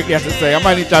 Cyril quickly has to say, I'm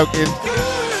only joking.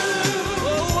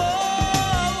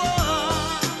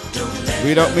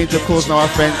 We don't mean to cause no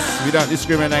offence. We don't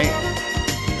discriminate.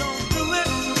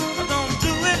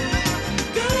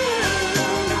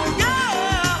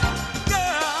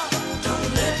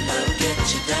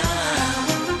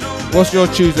 What's your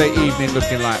Tuesday evening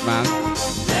looking like, man?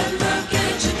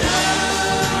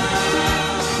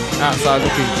 Outside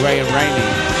looking grey and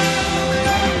rainy.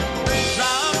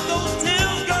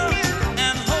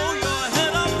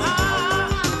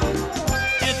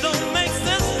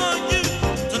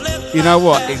 You know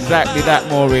what? Exactly that,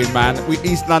 Maureen, man.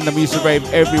 East London, we used to rave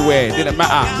everywhere. It didn't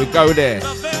matter. We'd go there.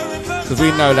 Because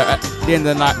we know that at the end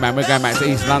of the night, man, we're going back to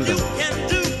East London.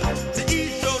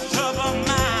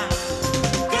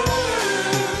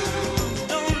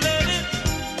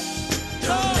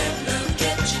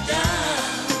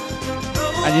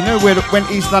 And you know, when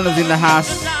East London's in the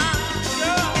house,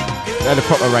 they're the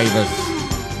proper ravers.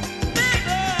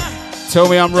 Tell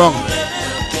me I'm wrong.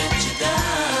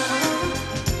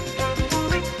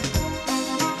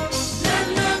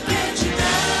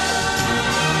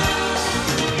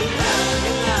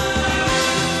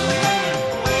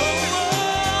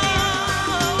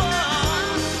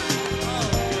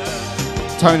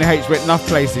 Tony H went enough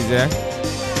places, yeah?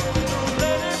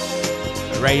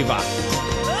 Raver.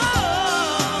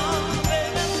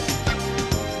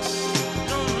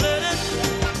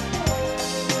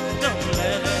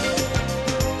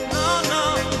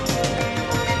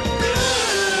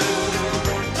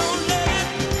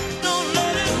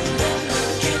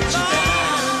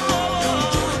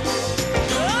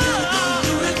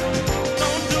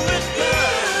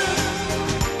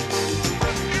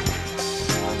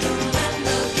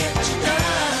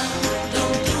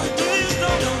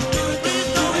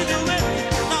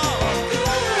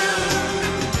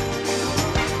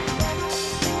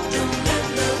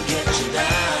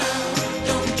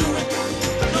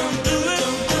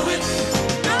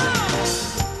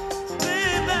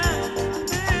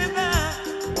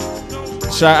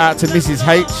 Shout out to Mrs.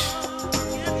 H.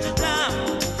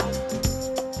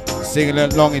 Singing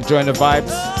along, enjoying the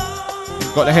vibes.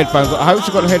 Got the headphones on. I hope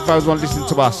you got the headphones on listening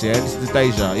to us, yeah? This is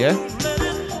Deja, yeah?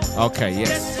 Okay,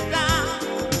 yes.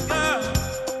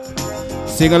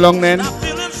 Sing along then.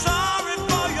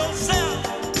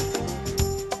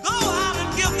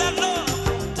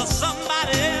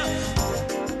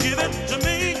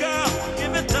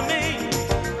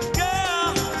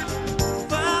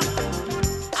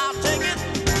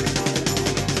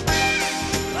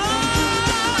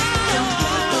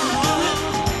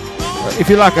 If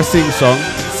you like a sing song,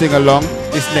 sing along.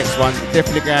 This next one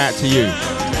definitely going out to you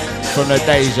from the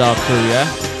Deja crew, yeah?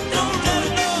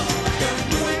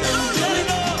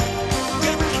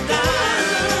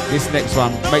 This next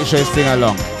one, make sure you sing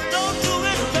along.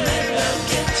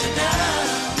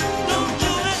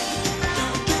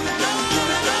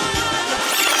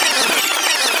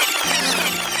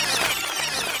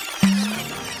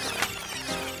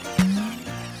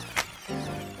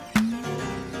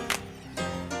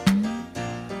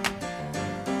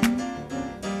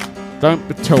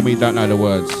 Don't tell me you don't know the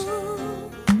words.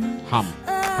 Hum.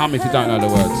 Hum if you don't know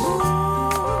the words.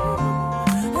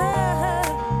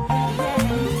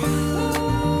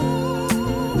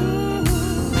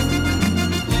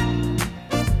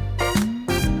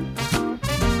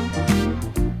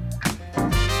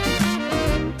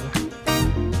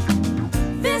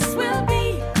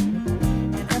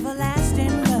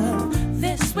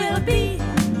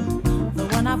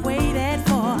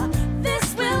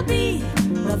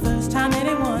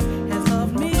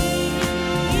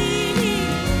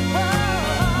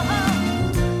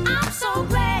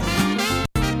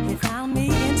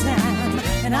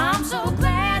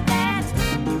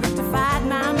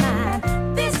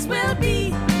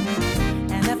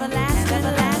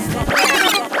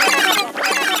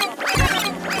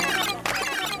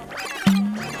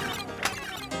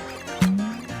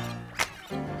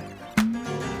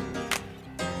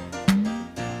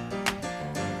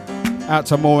 Out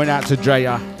to Maureen, out to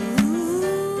Drea,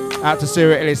 out to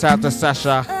Sarah Ellis, out to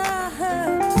Sasha,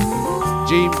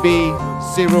 Gene B,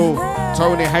 Cyril,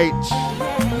 Tony H,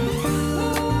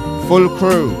 full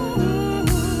crew.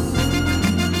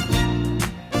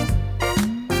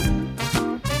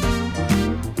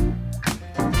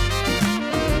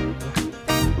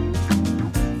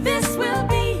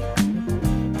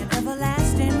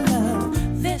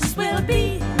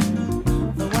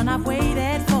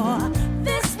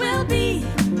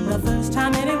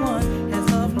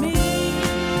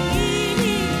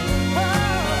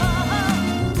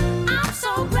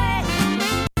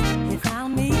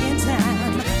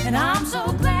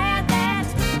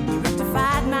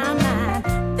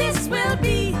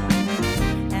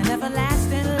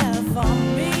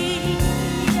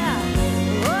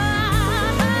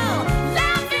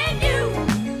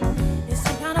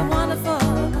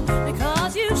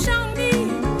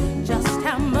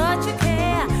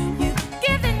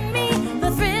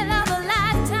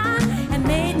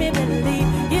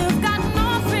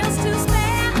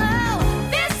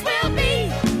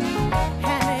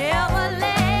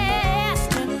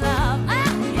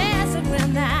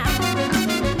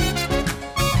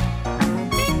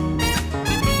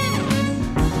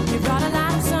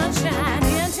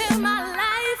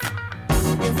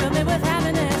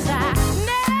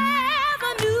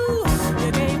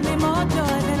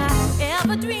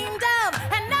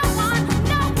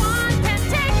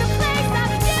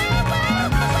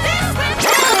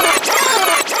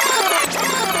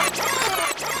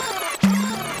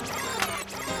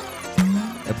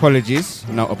 Apologies,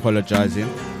 not apologising.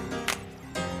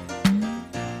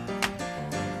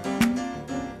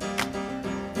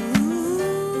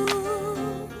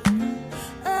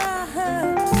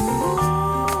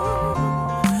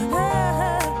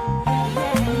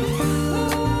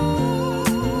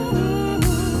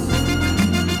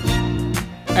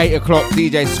 Eight o'clock,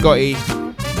 DJ Scotty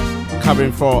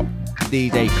covering for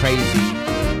DJ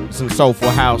Crazy, some soulful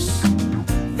house.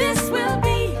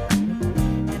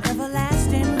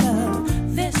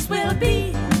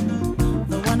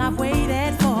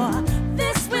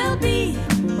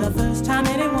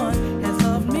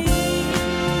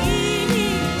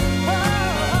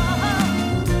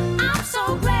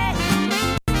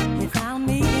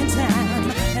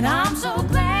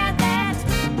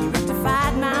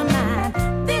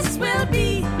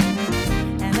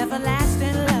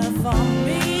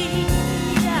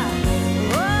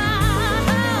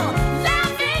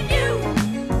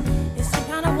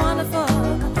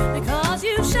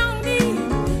 Show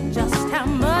me just how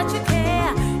much you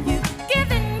care. You've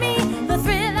given me the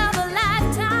thrill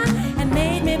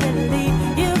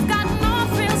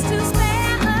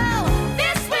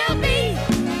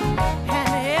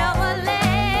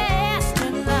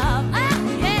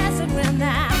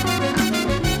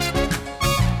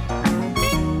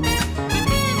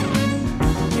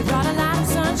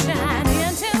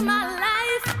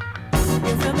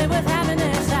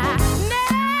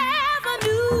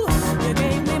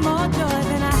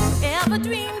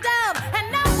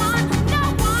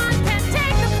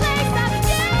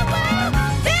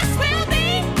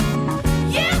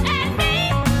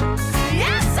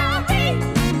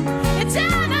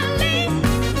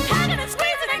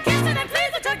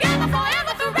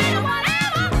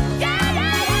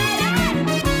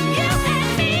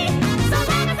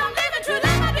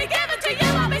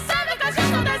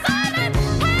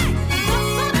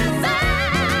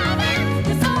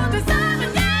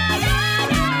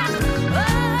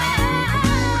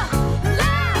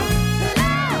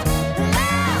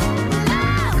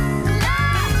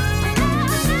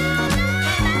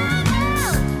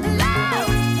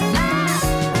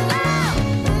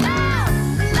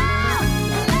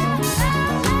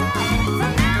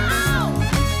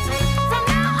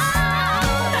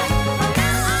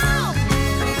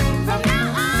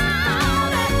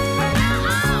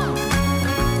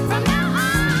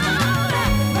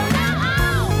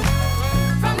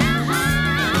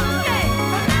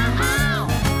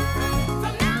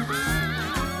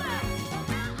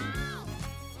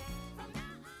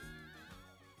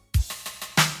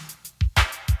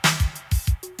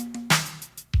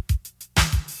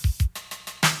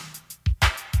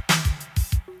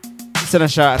Send a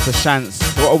shout out to Shants.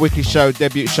 What a wicked show,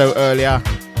 debut show earlier.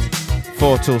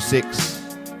 4 till 6.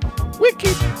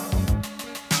 Wicked.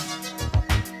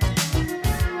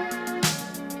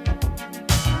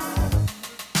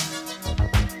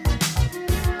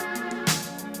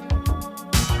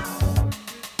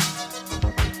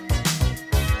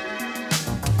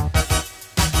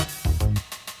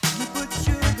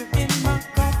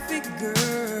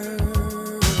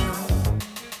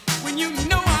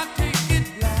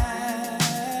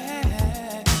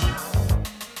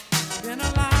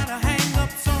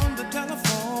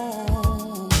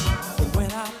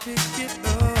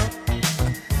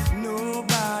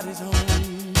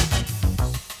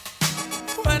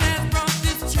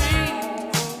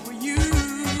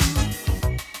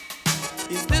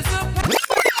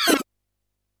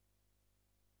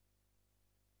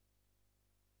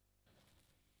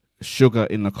 Sugar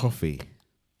in the coffee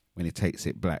when he takes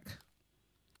it black.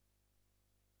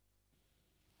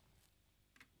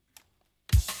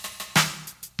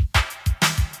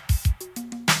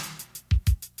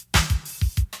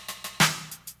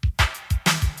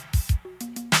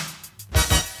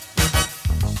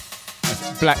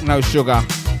 That's black, no sugar.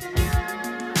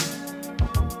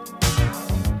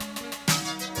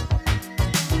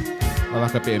 I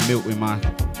like a bit of milk with my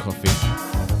coffee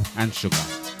and sugar.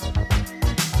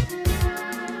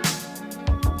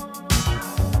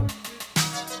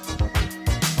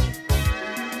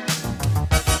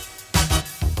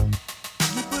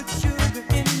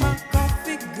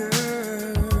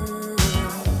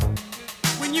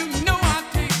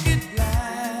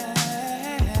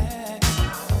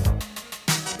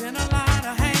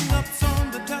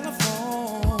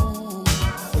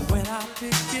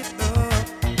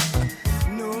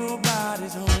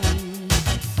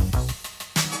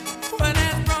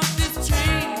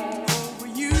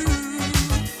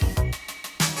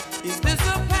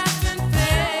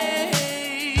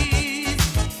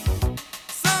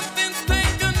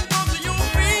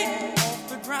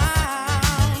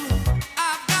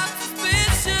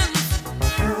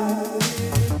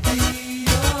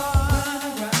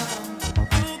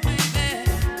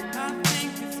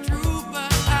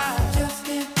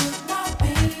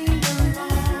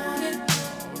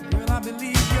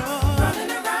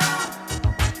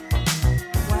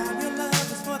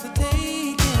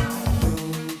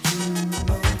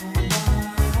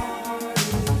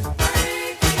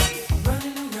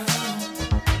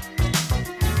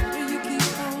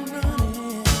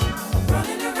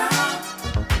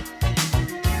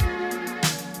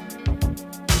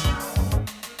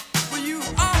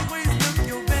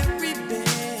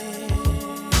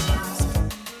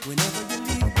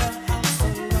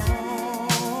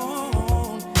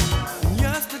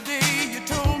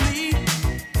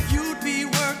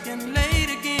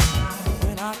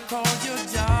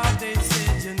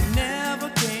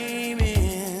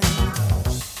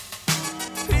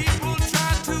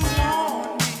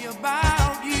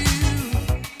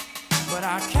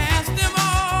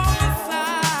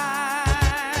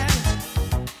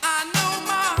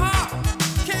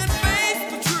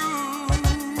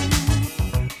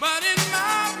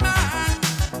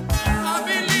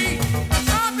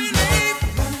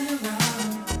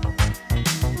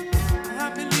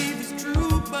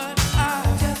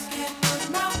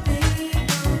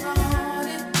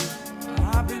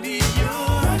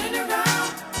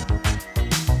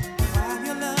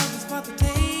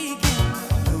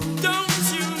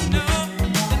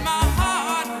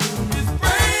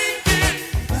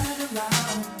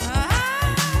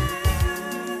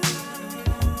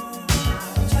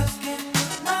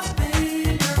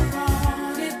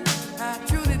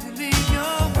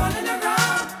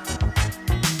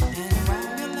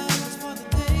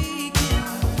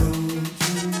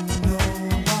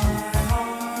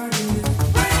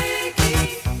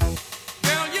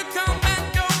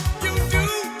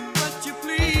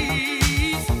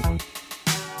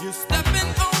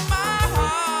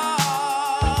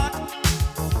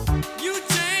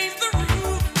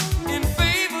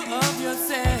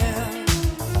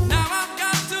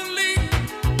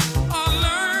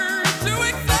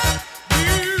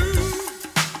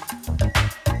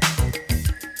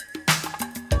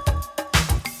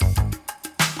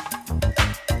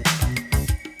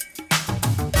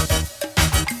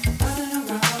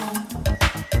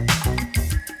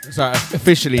 So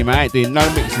officially, mate, doing no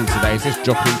mixing today. It's just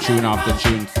dropping tune after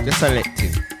tune, just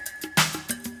selecting.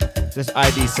 Just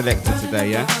ID selector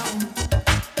today, yeah?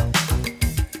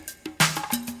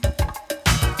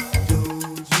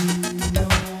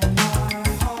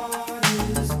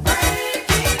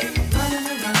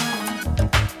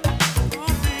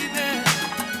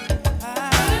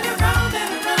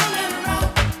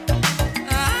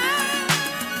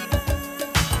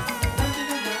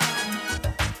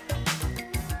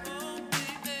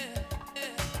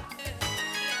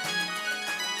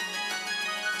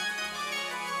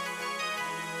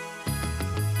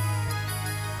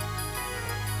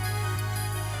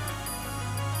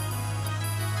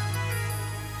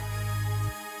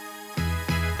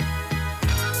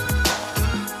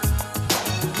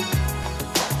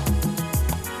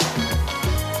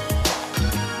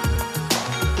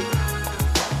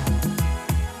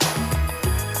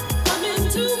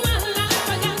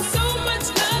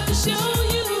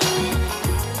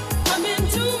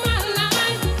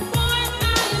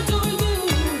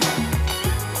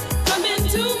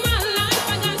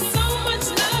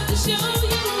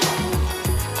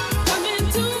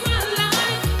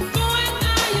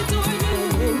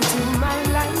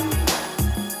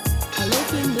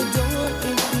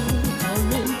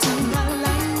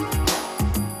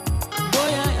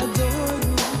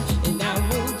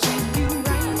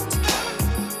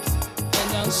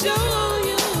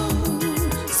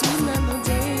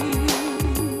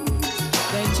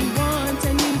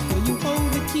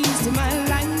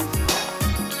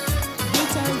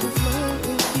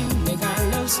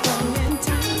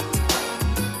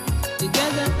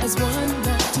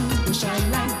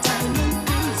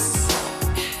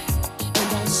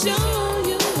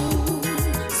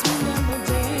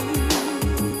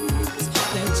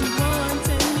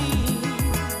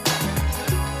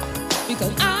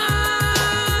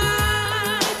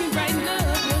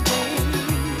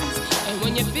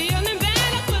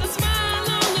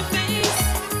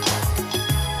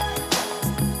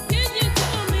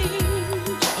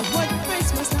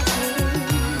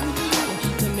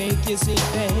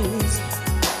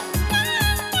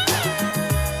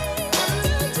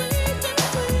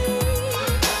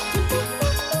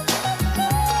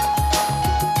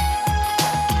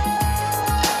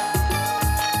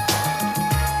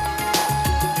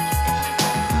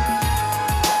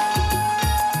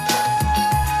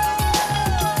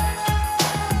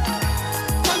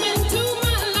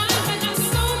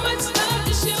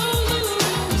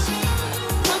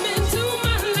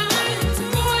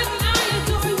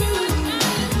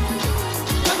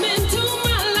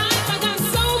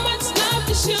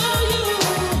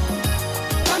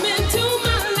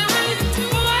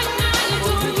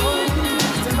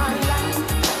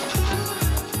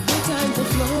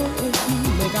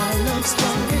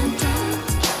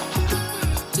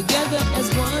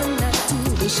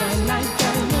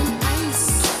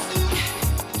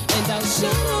 I'll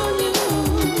show you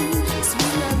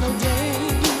sweet mellow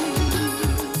days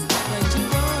when you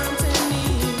wanted me.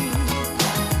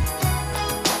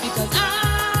 Because I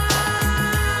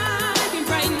can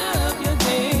brighten up your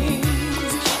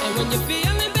days. And when you're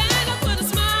feeling bad, I put a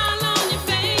smile on your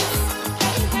face.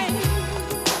 Hey, hey,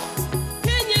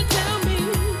 can you tell me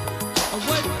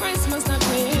what price must I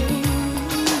pay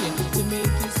to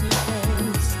make you see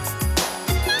face?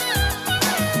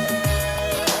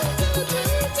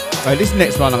 Oh, this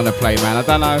next one I'm gonna play, man. I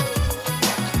don't know.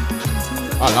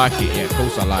 I like it, yeah, of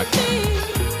course I like it.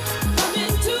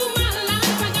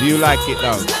 Do you like it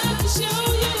though?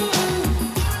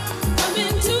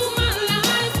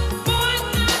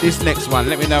 This next one,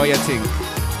 let me know what you think.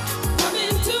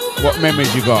 What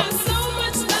memories you got?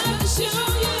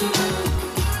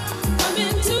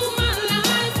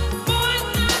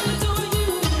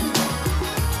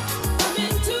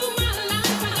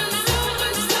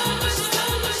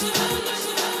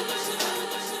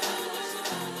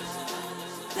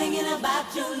 Thinking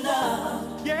about your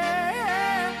love.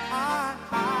 Yeah,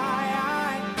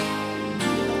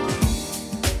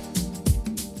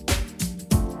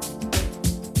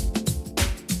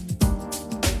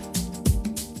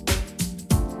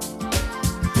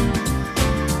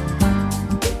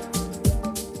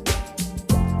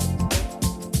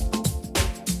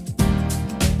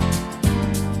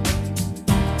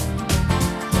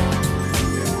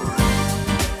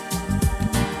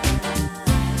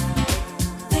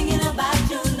 Thinking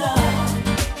about your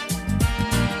love.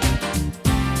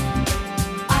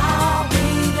 I'll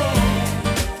be there.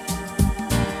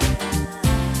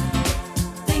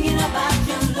 Thinking about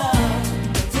your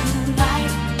love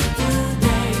tonight,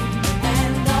 today,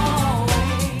 and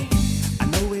always. I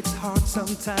know it's hard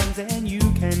sometimes and you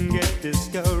can get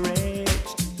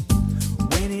discouraged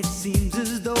when it seems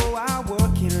as though our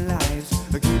working lives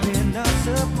are keeping us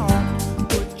apart.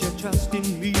 Put your trust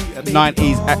in me, baby,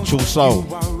 90s actual soul.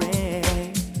 you are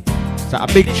ready. Is that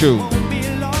a big tune? Won't be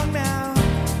long now,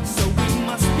 so we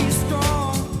must be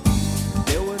strong.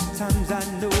 There was times I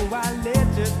know I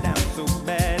let you down so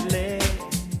badly.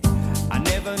 I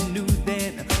never knew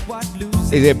then what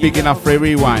losing Is it big you enough for a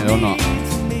rewind or not?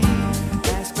 means to me.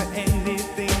 Ask for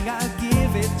anything, I'll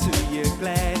give it to you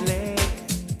gladly.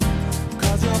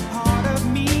 'Cause you're part of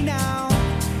me now,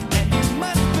 and you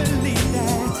must believe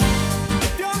that.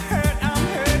 If you're hurt, I'm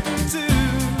hurting too.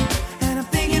 And I'm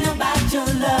Thinking about your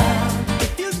love.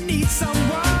 if you need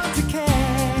someone to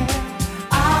care,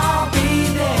 I'll be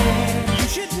there. you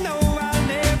should know I'll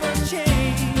never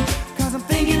change. 'Cause I'm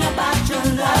Thinking about your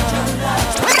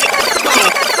love.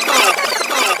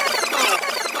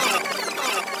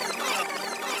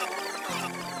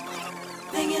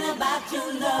 Thinking about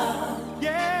your love.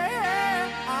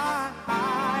 yeah,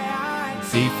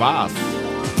 See fast.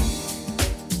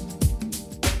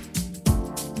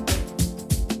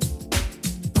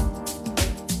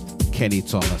 Kenny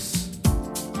Thomas.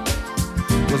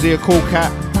 Was he a cool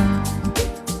cat?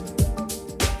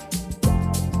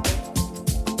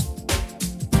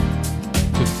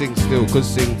 Could sing still, could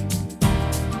sing.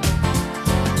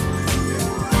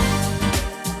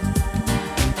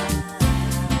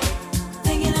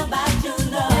 Thinking about your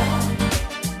love.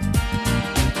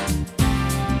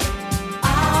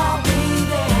 I'll be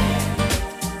there.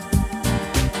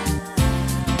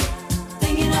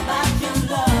 Thinking about your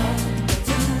love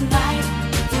tonight,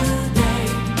 today,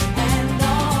 and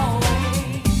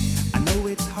always. I know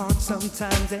it's hard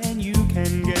sometimes and you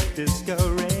can get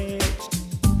discouraged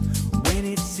when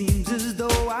it seems as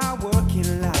though our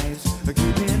working lives are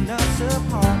keeping us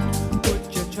apart.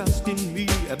 Put your trust in me,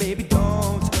 baby,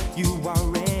 don't you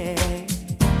worry.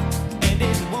 And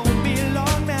it won't be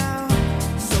long now,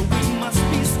 so we must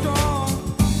be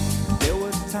strong. There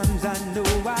was times I know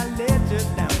I let you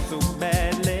down so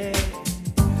badly.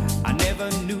 I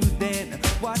never knew then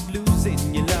what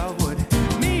losing your love would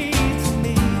mean to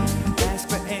me. Ask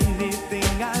for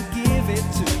anything, I'll give it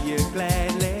to you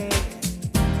gladly.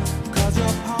 'Cause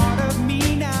you're part of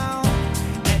me now,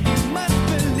 and you must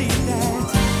believe that.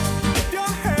 If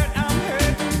you're hurt, I'm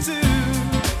hurting too.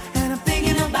 And I'm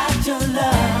Thinking about your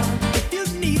love. if you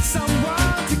need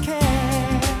someone to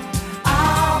care,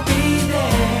 I'll be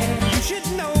there. you should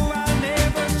know I'll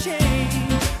never change.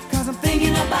 'Cause I'm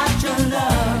Thinking about your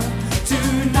love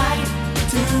tonight,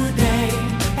 today,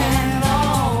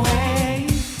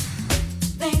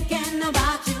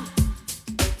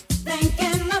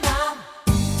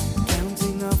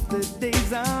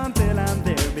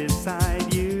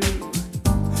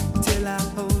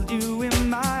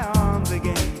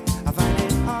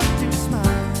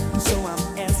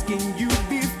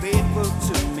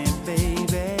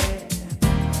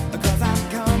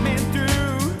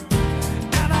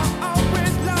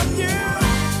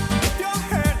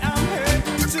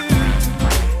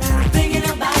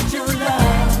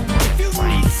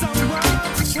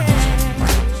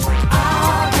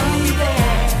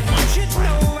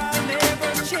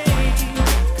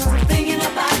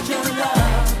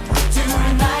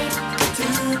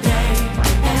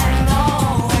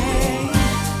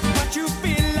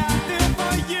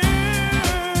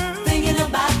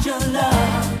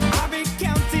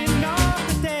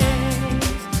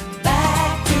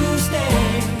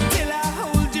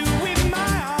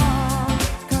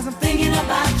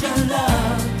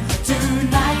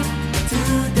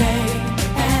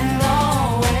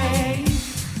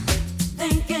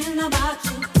 about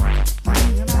you.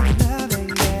 Thinking about loving,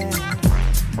 yeah.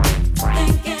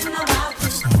 Thinking about you.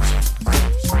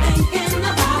 Thinking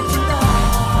about you, Lord.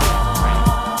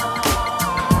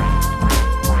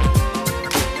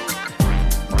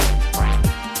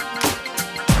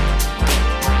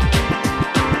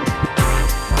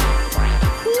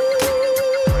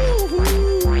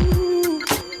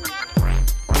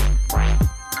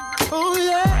 Oh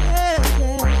yeah,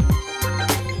 yeah.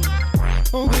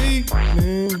 Oh baby,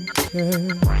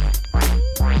 yeah.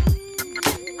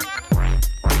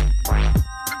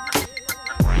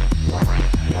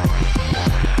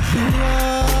 You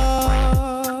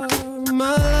are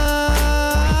my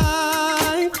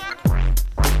life.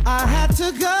 I had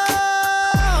to go.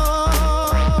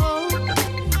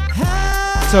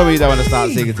 Tell me you don't want to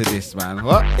start singing to this, man.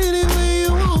 What? Any way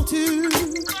you want to.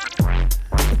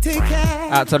 Take care.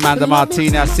 Out to Amanda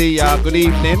Martini, I see ya. Good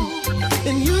evening.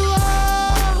 And you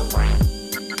are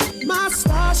my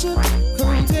starship.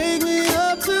 Come take me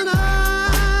up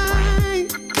tonight.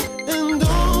 And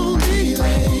don't be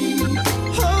late.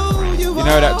 Oh, You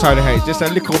know that Tony Hayes, just a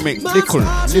little mix, little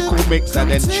mix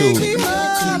and then chew.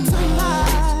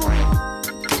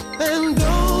 And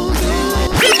don't be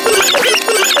late.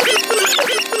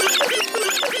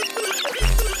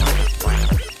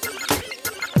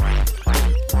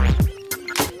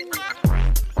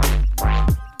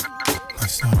 My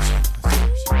starship.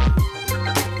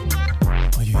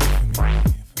 Are you here for me?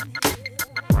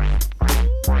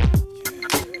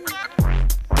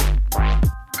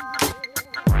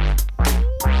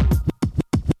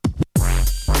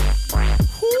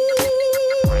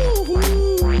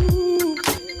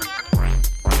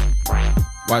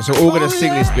 Right, so all gonna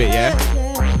sing this bit, yeah?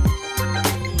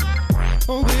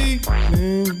 Oh, baby,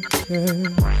 yeah.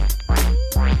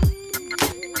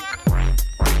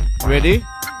 Ready?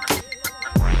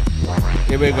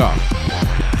 Here we go.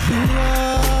 You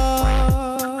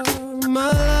are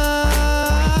my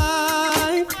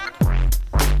life.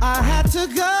 I had to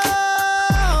go.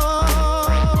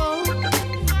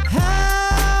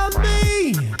 Help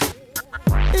me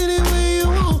any way you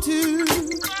want to.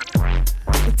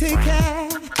 Take care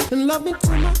and love me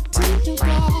till my teeth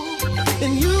gone.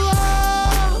 And you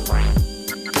are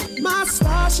my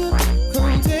starship.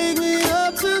 Come take me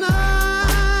up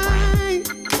tonight.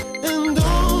 And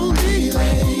don't be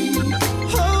late.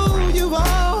 Oh, you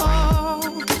are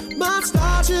my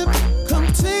starship. Come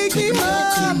take me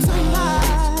up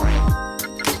tonight.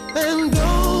 And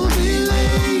don't be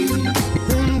late.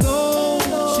 And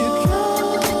don't you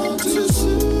come too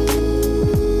soon.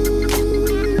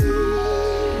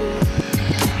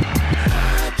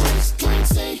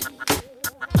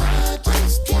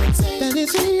 That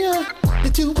it's here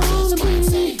that you wanna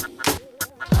be.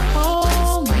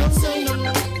 Oh, no.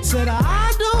 Said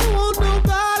I don't want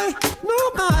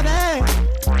nobody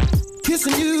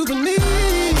kissing you but me.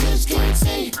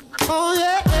 Oh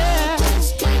yeah,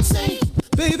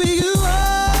 baby you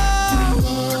are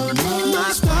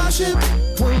my starship.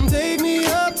 Come take me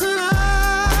up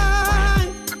tonight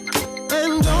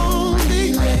and don't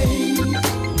be late.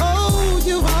 Oh,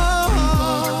 you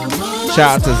are my Shout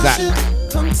out to Zach. starship.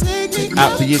 Come take me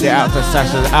Out to you there, out to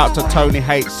Sasha, out to Tony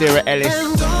H, Sarah Ellis,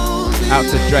 out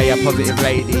to Drea, Positive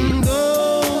Lady,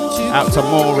 out to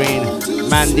Maureen,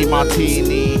 Mandy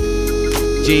Martini,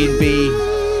 Gene B,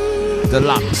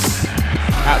 Deluxe,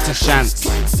 out to Shant,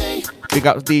 big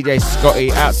up DJ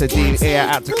Scotty, out to Dean Ear,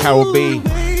 out to Carol B.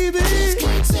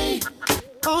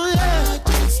 Oh yeah,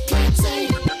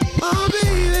 oh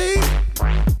baby,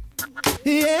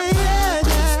 yeah, yeah, yeah.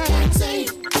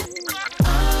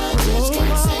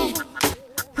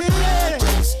 Yeah.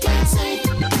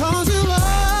 'Cause you are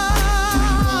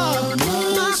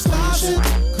my starship.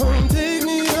 Come take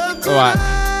me up Alright,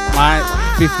 my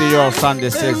 50-year-old son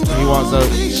just says he wants a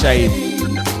shave.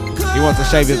 He wants to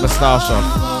shave his moustache off.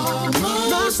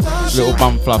 Little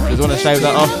bum fluff. Does he want to shave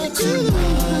that off?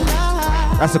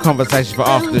 That's a conversation for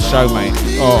after the show, mate.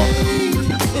 Oh.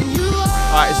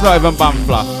 Alright, it's not even bum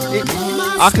fluff.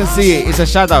 I can see it. It's a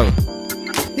shadow.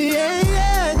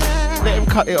 Let him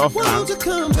cut it off, man. Won't you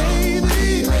come,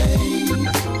 baby?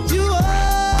 You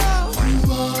are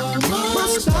my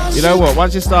starship. You know what?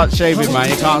 Once you start shaving, man,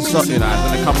 you can't stop. You know, it's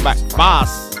gonna come back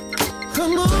fast.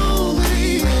 Come on,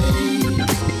 baby.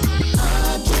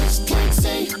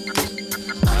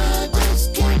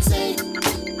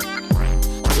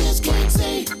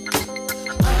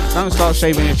 Don't start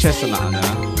shaving your chest and that, you know?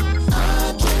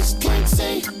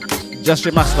 Just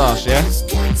your moustache, yeah?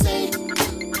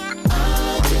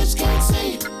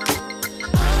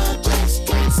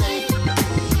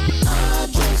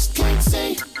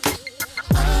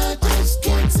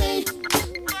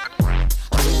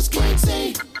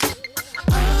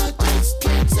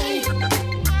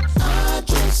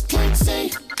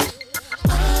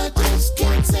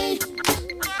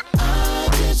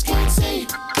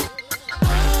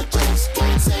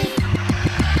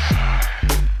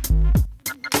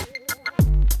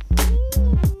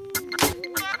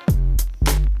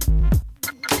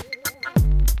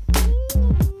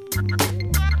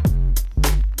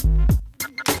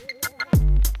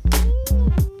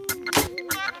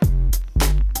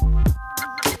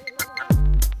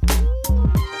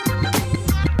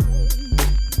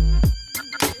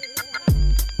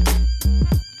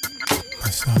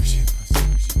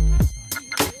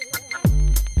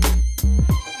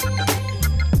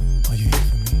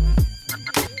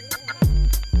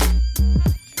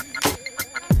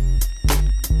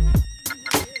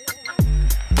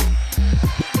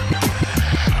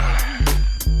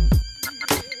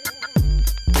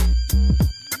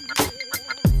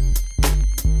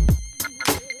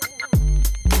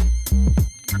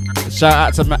 Shout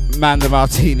out to Manda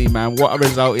Martini, man. What a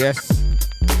result, yes.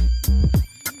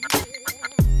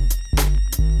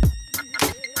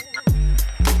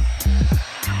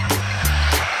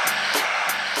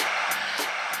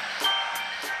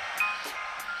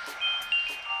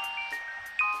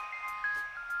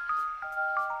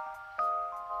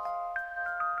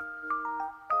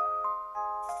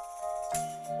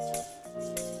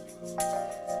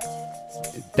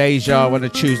 Deja on a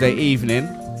Tuesday evening.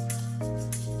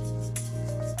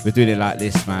 We're doing it like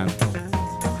this, man.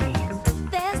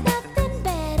 There's nothing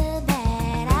better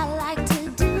that I like to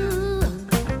do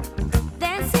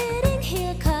than sitting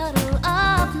here cuddle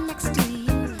up next to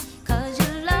you, 'cause you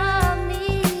love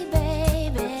me,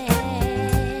 baby,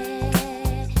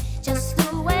 just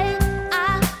the way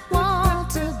I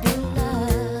want to be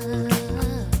loved.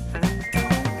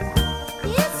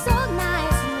 It's so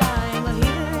nice lying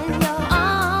here in your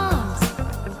arms.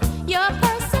 Your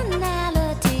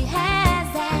personality has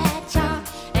that charm,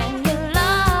 and you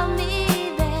love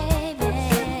me, baby,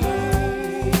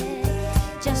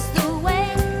 just the way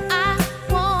I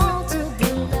want to be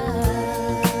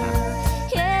loved.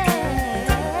 Yeah.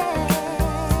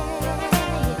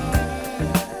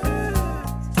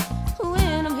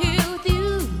 When I'm here with you,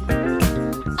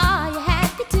 are you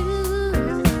happy too?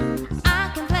 I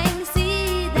can plainly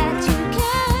see that you care.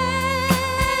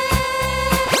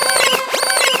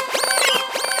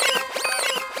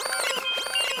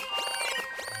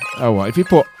 Oh, well, if you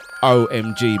put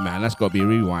OMG, man, that's got to be a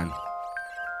rewind.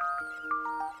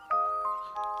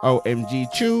 OMG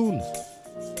tune.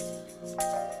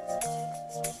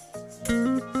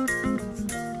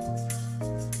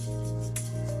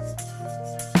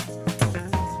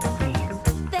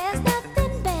 There's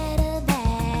nothing better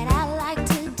that I like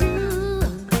to do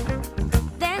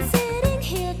than sitting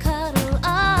here cuddle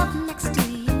up next to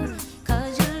you,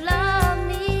 'cause you love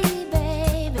me,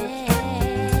 baby,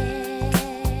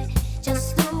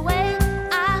 just the way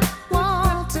I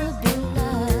want to be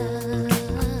loved.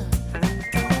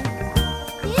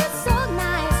 It's so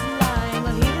nice lying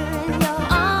here in your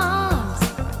arms.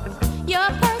 Your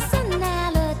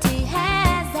personality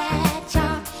has that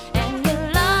charm, and you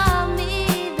love me,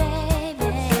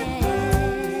 baby,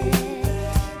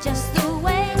 just the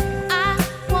way I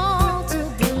want to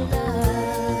be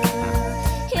loved.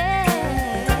 Yeah.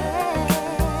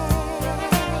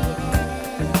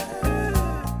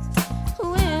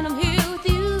 When I'm here with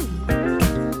you,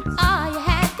 are you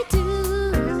happy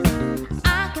too?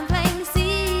 I can plainly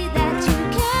see that you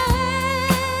care.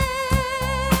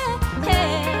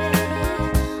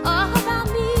 All about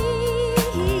me.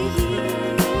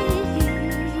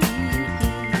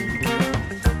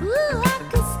 Ooh, I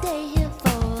could stay here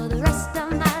for the rest of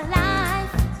my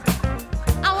life.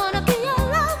 I wanna be your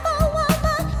lover,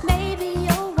 woman, maybe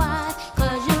your wife,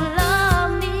 'cause you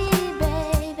love me,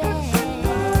 baby,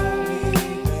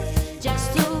 just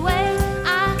the way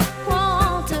I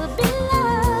want to be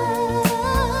loved.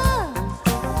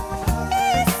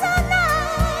 It's so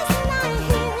nice lying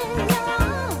here in your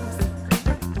arms.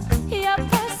 Your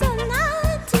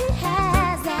personality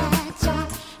has that charm,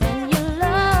 and you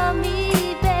love me,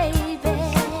 baby,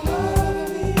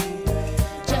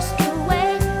 just the way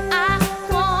I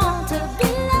want to be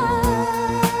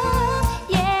loved.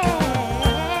 Yeah.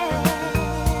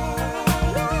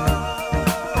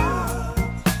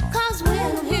 'Cause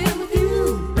when I'm here with you,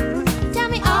 tell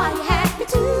me, are you happy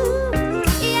too?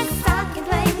 Yes, I can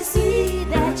plainly see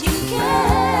that you care.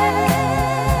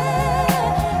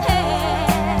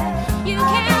 You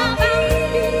care about me.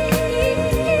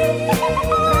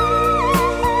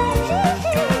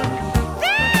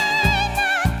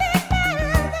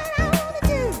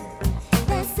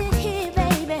 Let's sit here,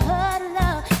 baby, huddle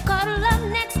up, cuddle up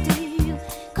next to you,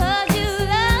 'cause you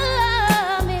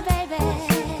love me, baby,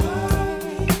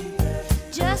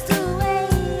 just the way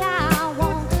I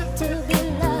want to be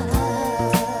loved.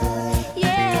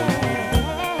 Yeah.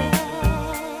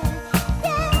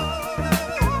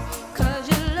 'Cause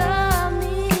you love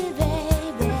me,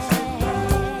 baby,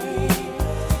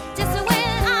 just the way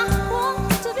I want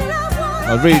to be loved. I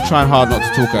was really trying hard not to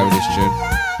talk over this tune.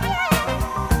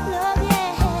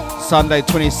 Sunday,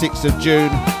 26th of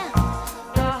June,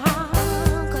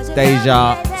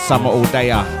 Deja, Summer All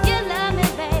Dayer.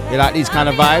 You like these kind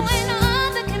of vibes?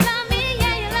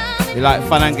 You like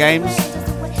fun and games?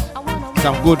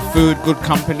 Some good food, good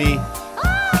company,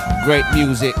 great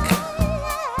music.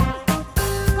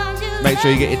 Make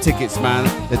sure you get your tickets, man.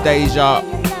 The Deja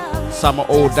Summer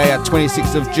All Day at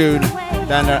 26th of June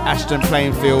down there at Ashton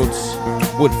Plainfields,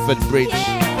 Woodford Bridge,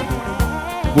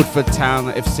 Woodford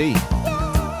Town FC.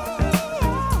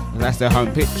 And that's their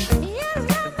home pitch.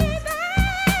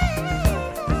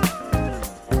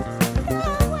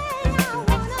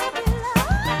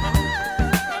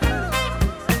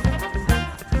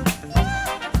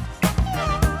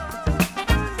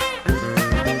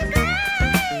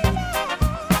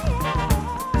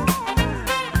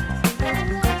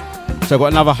 So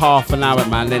got another half an hour,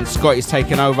 man. Then Scotty's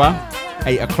taking over.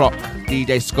 8 o'clock.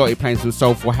 DJ Scotty playing some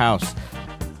soulful house.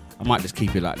 I might just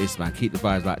keep it like this, man. Keep the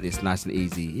vibes like this, nice and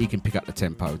easy. He can pick up the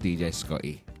tempo, DJ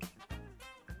Scotty.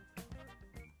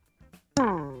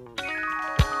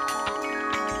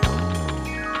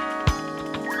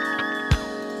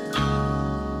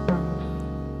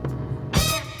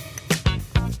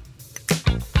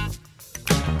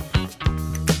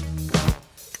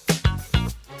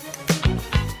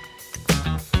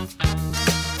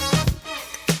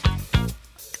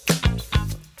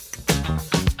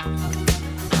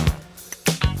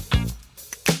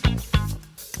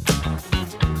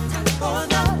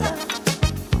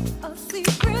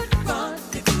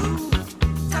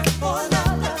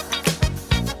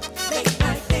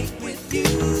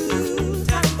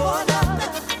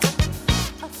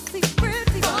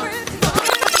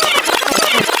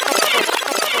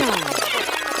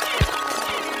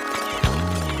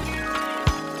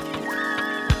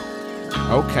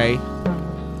 Okay.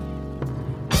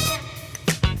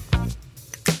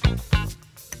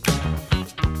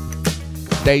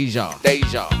 Deja,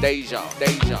 Deja, Deja,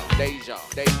 Deja, Deja,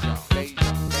 Deja,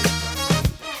 Deja.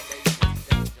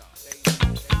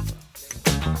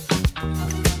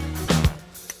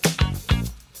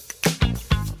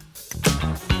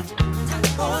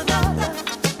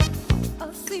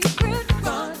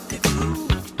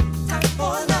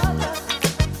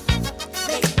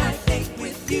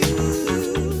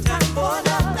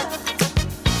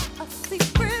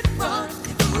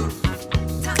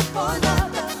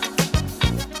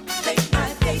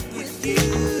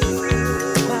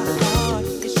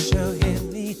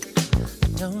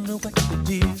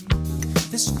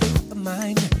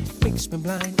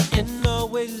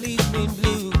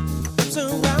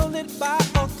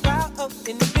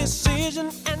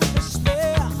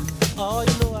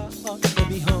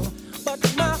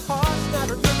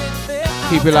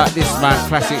 Keep it like this, man.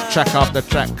 Classic track after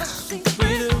track.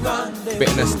 Bit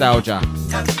of nostalgia.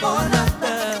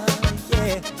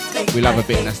 We love a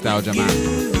bit of nostalgia,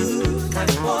 man.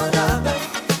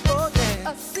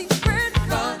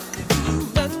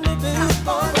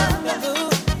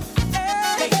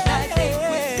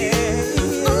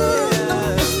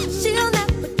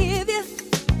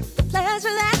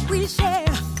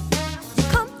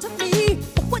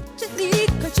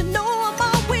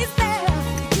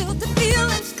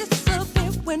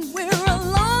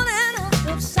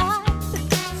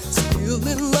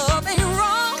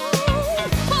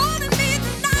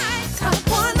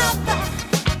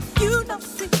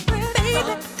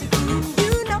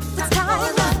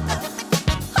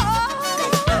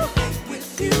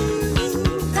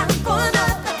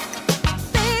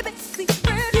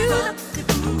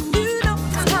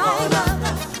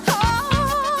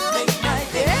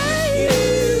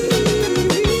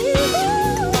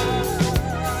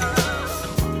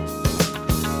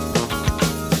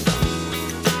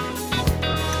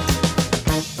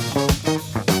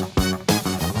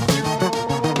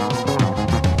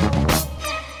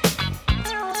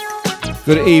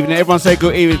 Good evening. Everyone say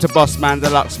good evening to Boss Man,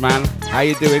 Deluxe Man. How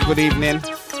you doing? Good evening.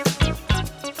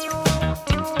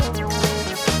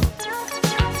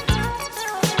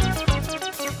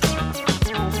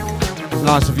 It's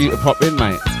nice of you to pop in,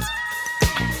 mate.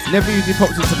 Never usually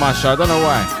pops into my show. I don't know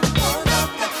why.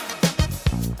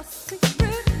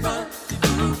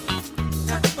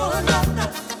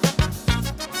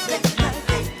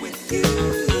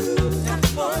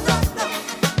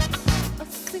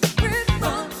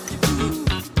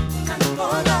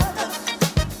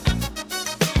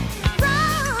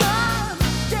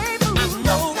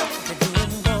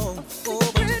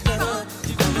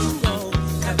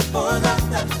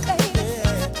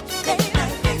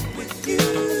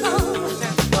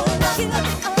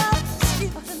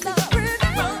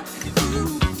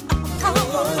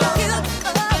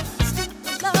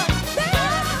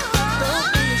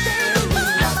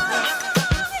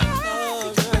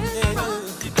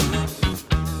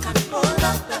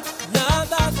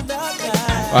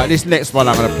 Right, this next one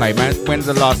I'm going to play, man. When's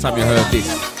the last time you heard this?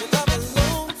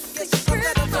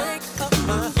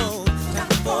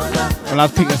 When I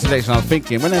was picking a selection, I was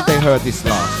thinking, when have they heard this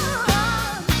last?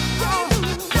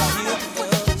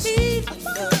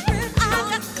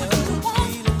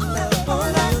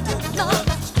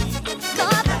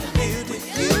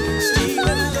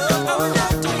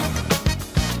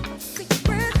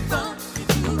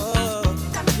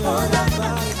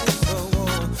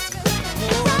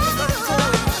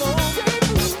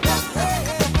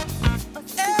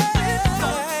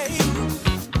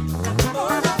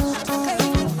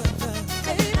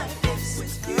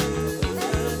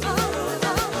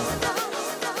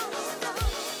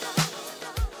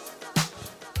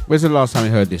 When's the last time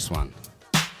you heard this one?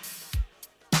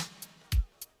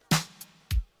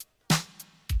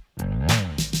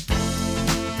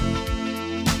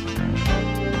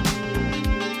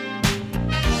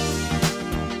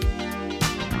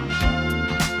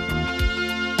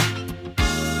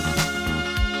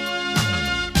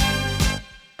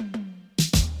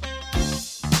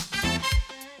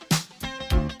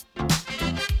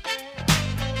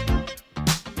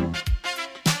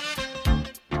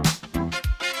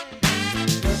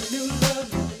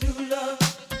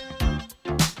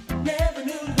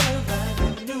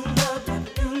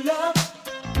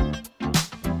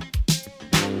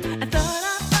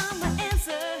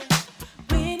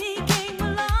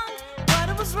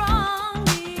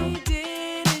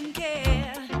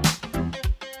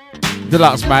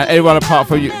 Deluxe, man. Anyone apart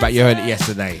from you, but you heard it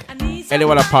yesterday.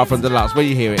 Anyone apart from Deluxe, when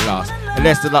you hear it last.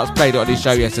 Unless Deluxe played it on this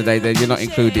show yesterday, then you're not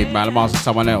included, man. I'm asking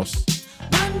someone else.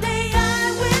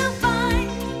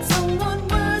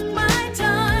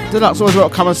 Deluxe always got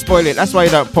to come and spoil it. That's why you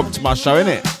don't pop to my show,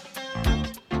 innit?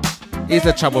 He's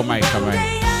a troublemaker,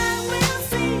 mate.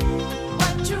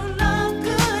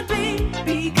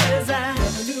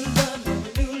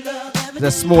 It's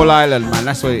a small island, man.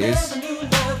 That's what it is.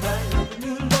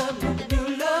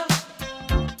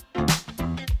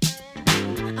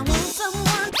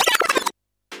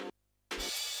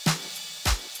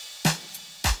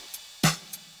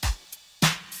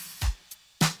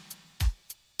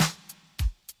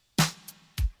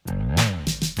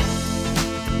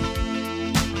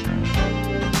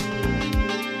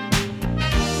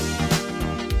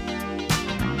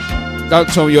 Don't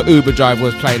tell me your Uber driver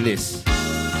was playing this.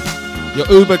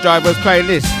 Your Uber driver was playing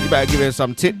this. You better give him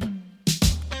some tip.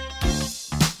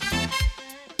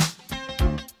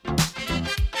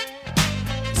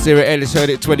 Sarah Ellis heard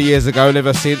it 20 years ago,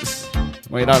 never since.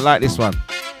 Well, you don't like this one.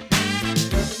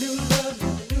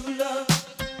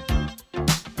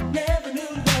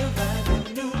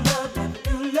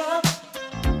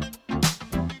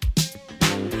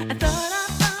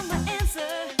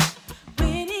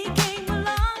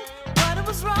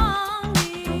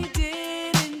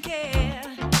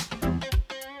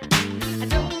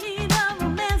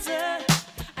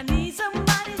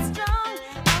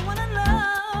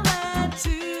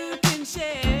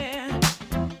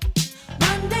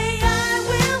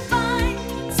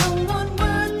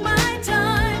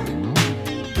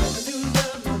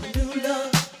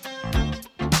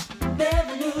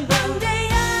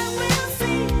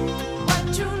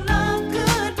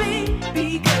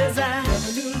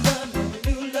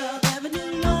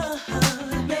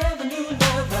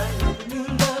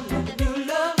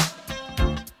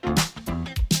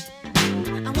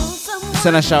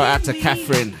 Send a shout out to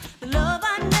Catherine.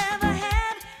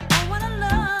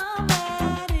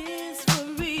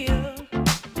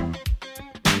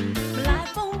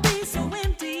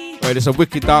 Oh, there's some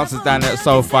wicked dancers down there at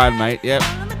Soul Fine, mate. Yep.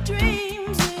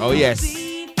 Oh, yes.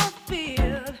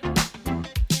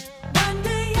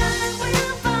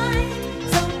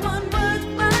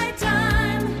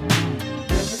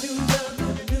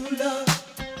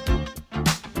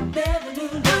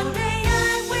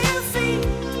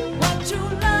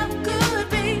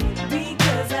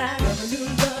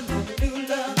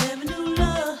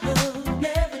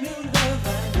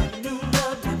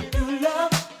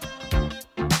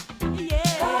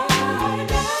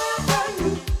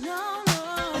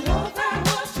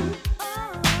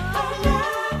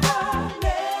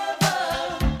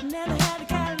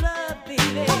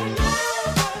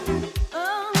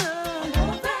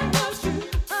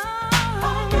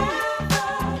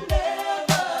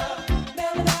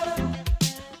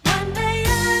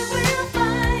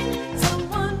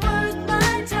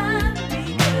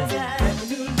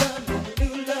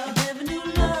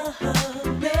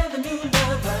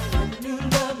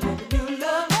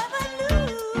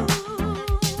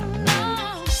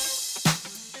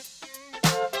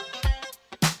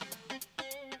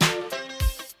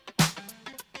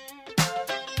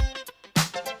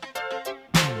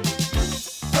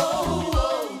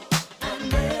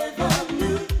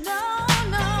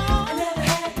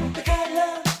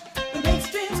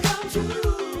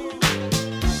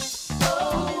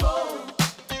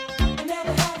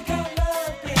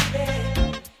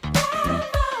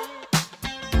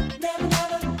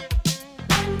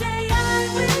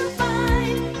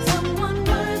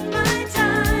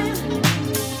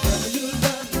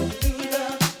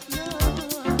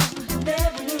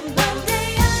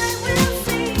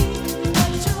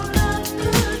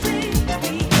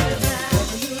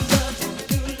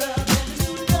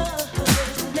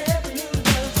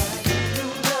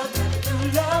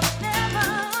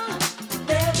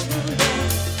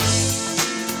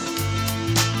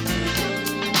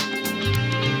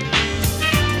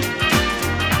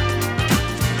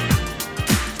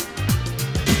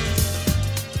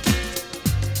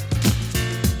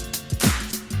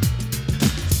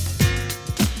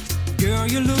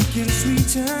 looking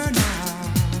sweeter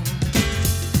now.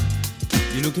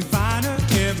 You're looking finer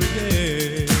every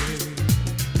day.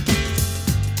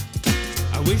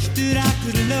 I wish that I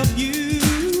could love you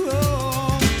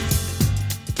oh,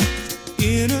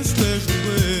 in a special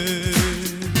way.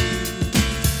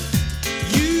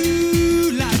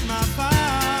 You light my fire.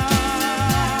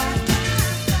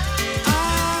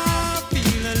 I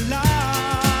feel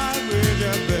alive with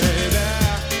you, baby.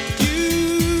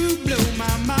 You blow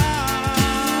my mind.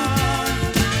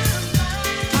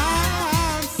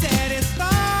 I'm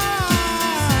satisfied.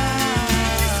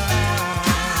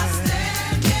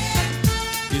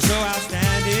 You're so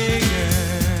outstanding,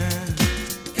 yeah.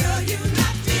 Girl, you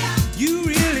knock me out. You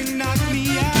really knock me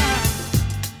out.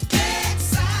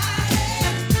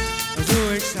 Excited. I'm so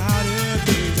excited,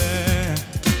 baby.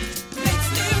 Makes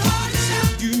me wanna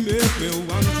shout. You make me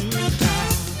want to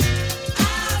shout.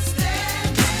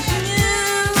 Outstanding.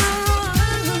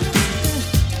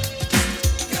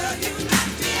 Girl, you knock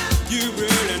me out. You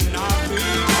really knock me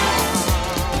out.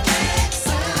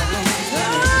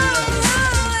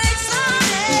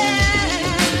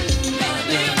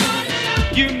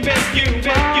 You make, you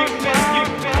make, you make, you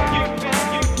make,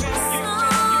 you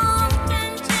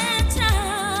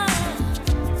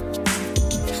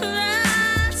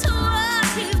That's what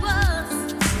he was.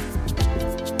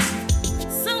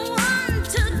 Someone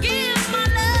to give my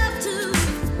love to.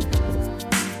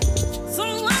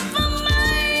 Someone for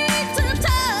me to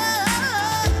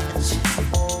touch.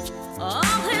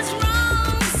 All his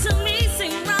wrongs to me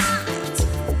seem right.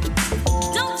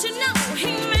 Don't you know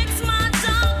he makes my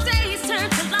dark days turn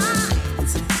to light?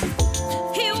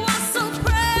 He was so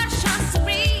precious to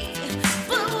me,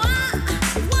 but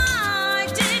why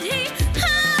did he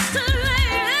have to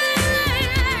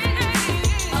leave?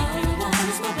 All I want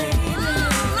is my baby.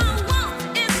 All I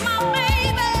want is my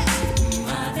baby.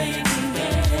 My baby,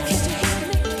 yeah. Can't you hear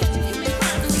me? Can't you hear me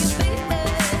crying for you, baby?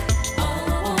 All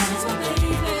I want is my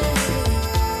baby.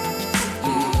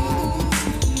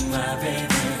 My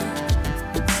baby.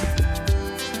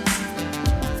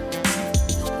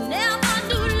 Never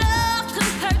knew love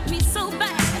could hurt me so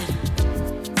bad.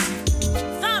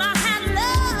 Thought I had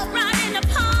love right in the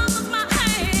palm of my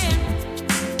hand.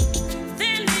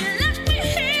 Then he left me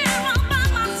here all by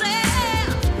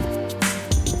myself.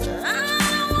 I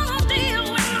don't wanna deal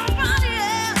with nobody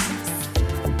else.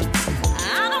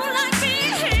 I don't like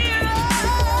being here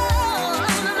alone.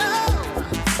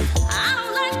 I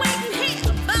don't like waiting here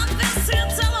about this here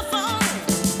telephone.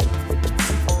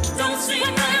 Don't see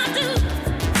what I do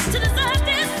to deserve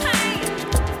this pain.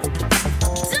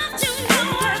 Don't you know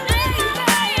my baby?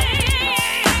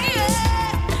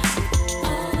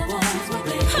 All I want is my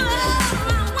baby.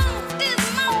 All I want is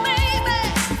my baby.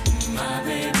 My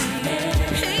baby,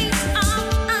 yeah. He's all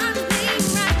I need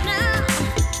right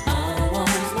now. All I want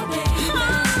is my baby.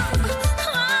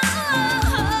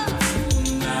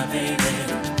 My baby.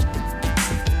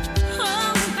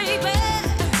 Oh, baby.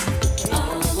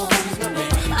 All I want is my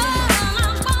baby. All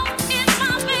I want is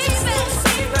my baby. Don't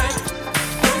say right.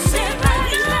 Don't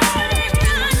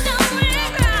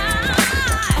cry.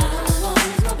 All I want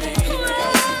is my baby.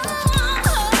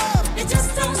 It just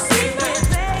don't seem right.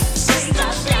 Just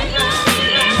don't seem right.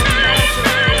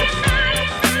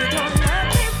 You don't love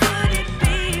me, would it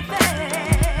be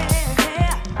fair?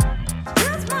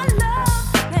 Use my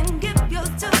love and give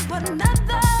yours to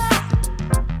another.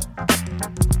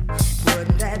 Would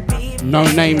that be No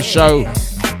Name Show.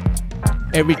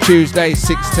 Every Tuesday,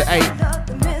 6 to 8.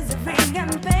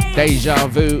 Deja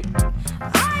Vu.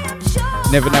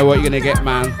 Never know what you're gonna get,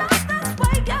 man.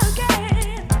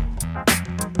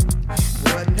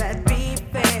 Would that be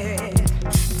fair?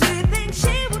 Do you think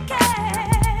she would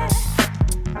care?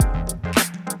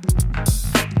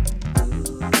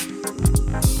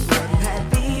 Would that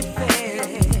be fair?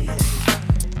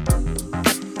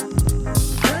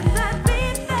 Would that be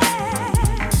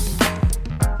fair?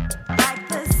 Like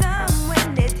the sun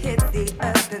when it hits the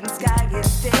earth and sky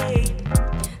is day.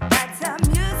 That's how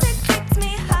music takes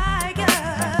me higher.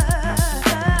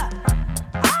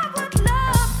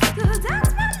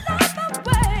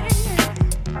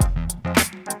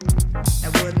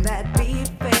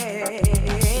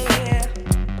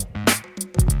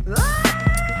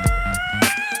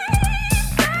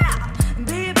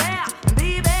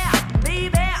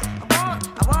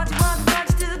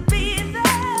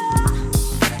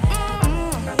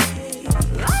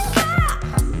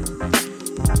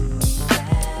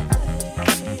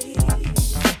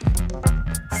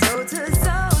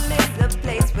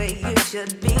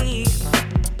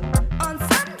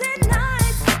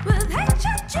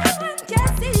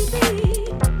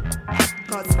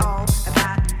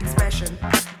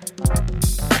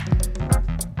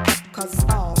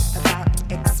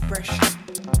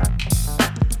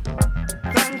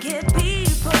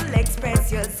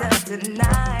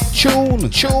 Tune,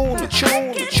 tune, tune,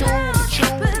 tune,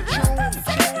 tune.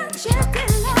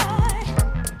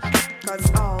 Cause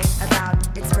it's all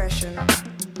about expression.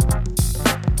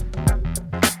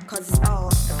 Cause it's all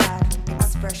about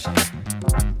expression.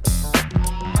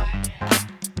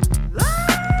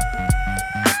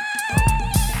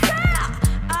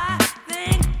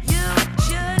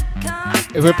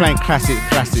 If we're playing classic,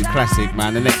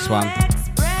 man, the next one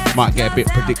might get a bit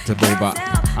predictable, but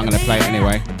I'm going to play it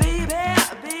anyway.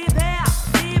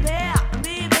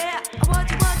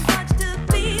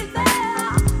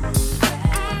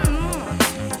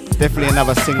 Definitely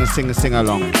another sing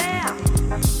along.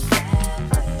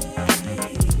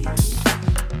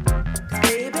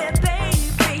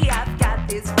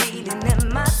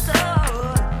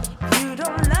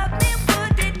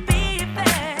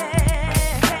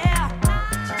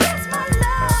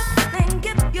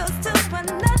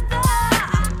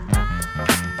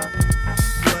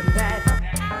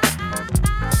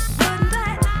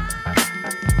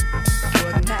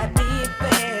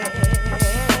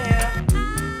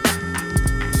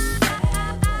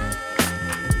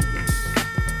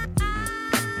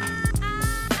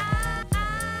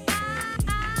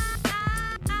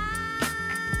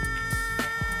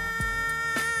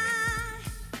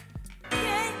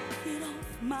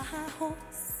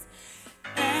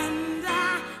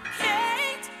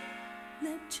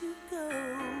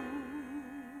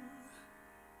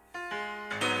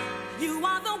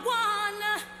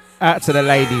 Out to the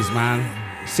ladies, man.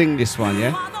 Sing this one,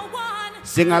 yeah?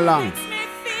 Sing along.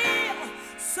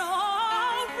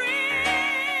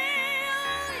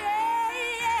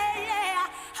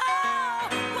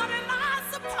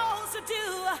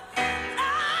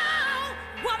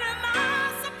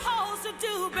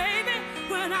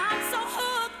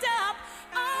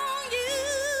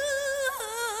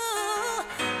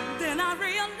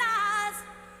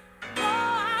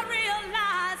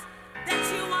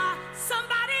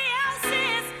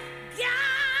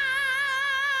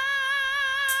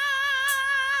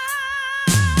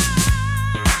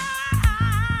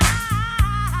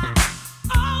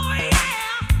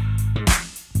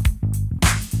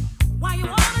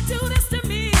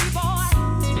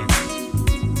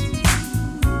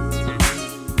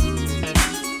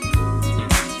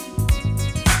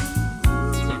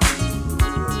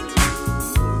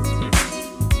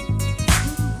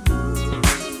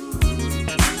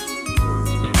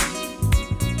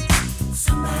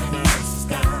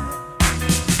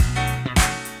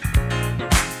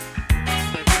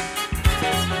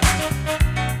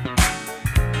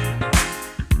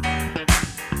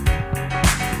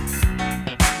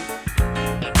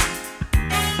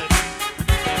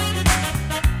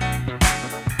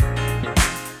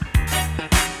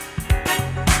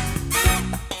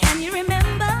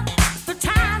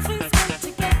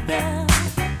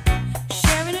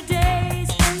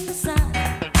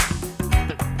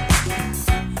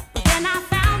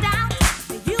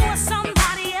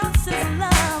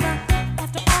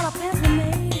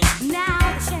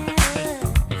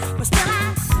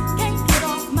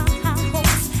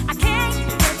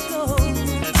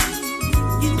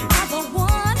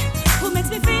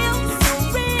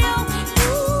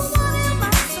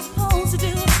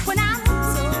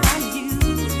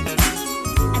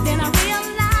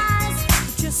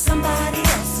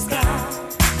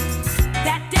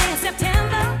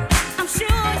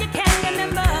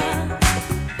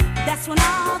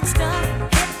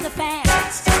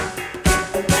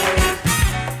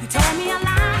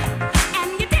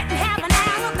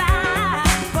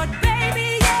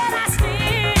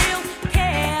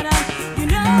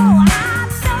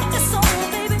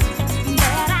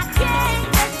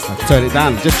 Turn it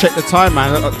down. Just check the time,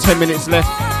 man. I've got 10 minutes left.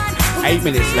 8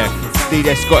 minutes left.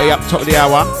 DJ Scotty up top of the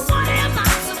hour.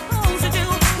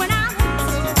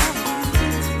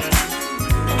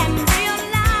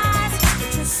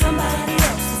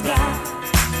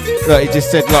 Look, he just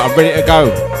said, look, I'm ready to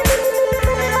go.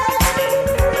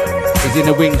 He's in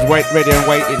the wings, ready and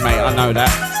waiting, mate. I know that.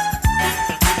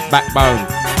 Backbone.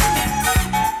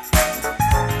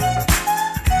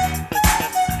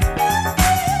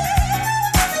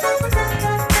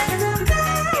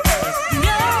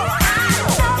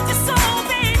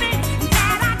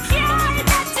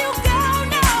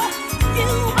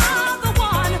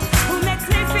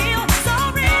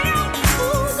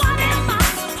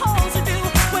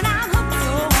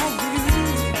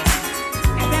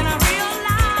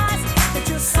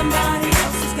 Somebody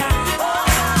else's guy. Oh,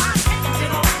 I can't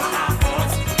get off my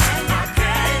horse.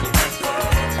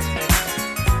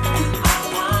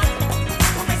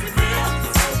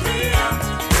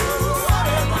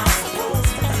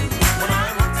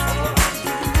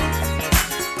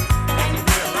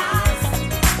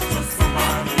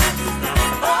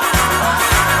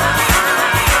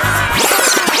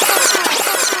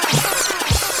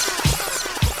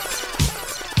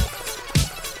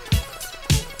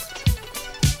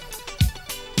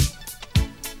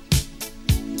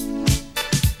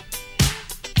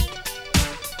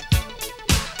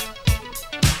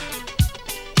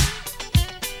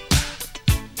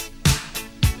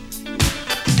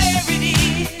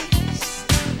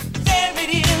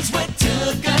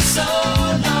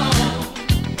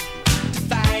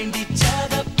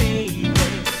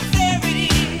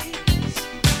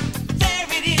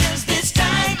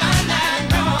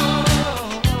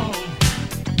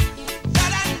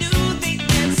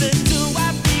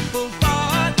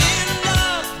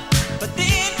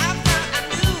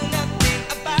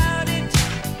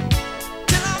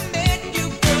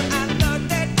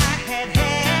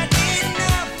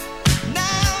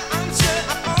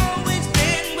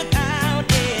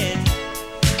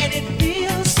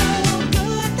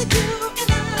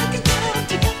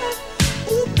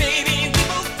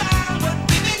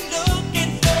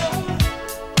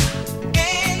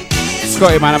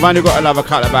 Scotty, man, I've only got another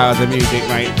couple of hours of music,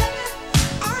 mate.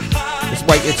 Just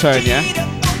wait your turn, yeah?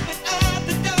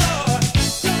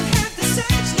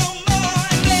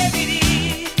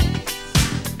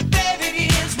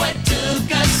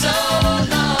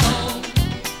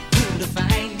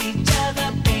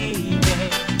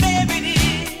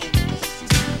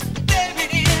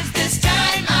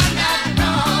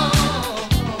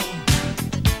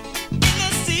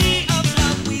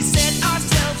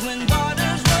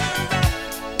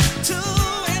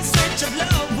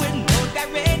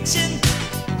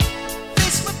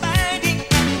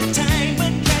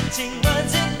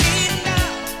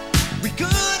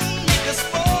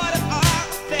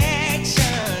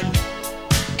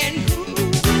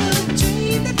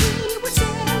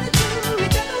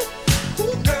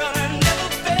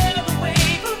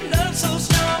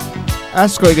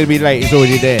 That's Scotty gonna be late, he's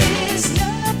already there.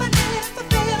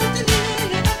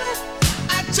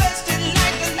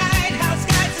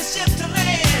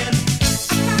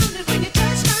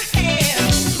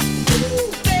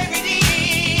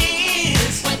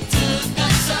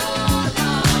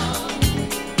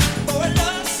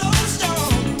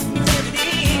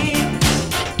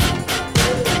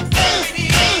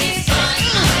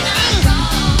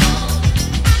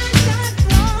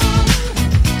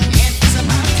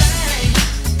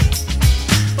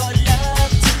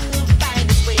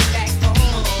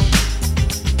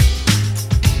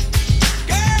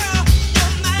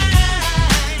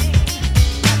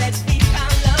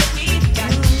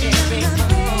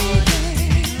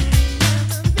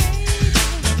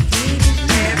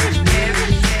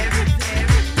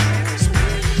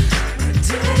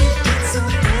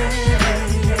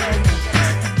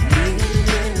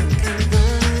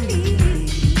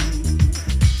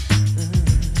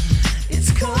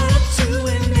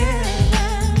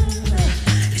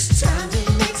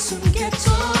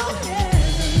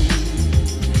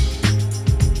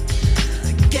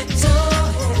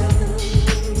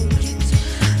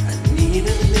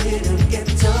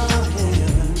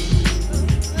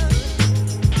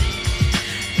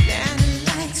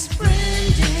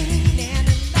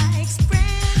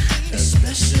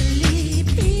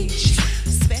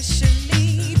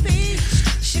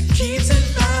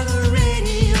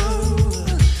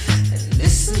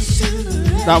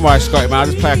 Don't worry, Scotty, man. I'll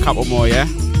just play a couple more, yeah?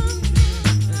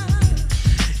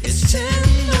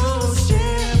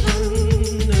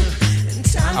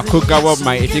 I could go on,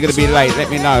 mate. If you're going to be late, let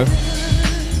me know.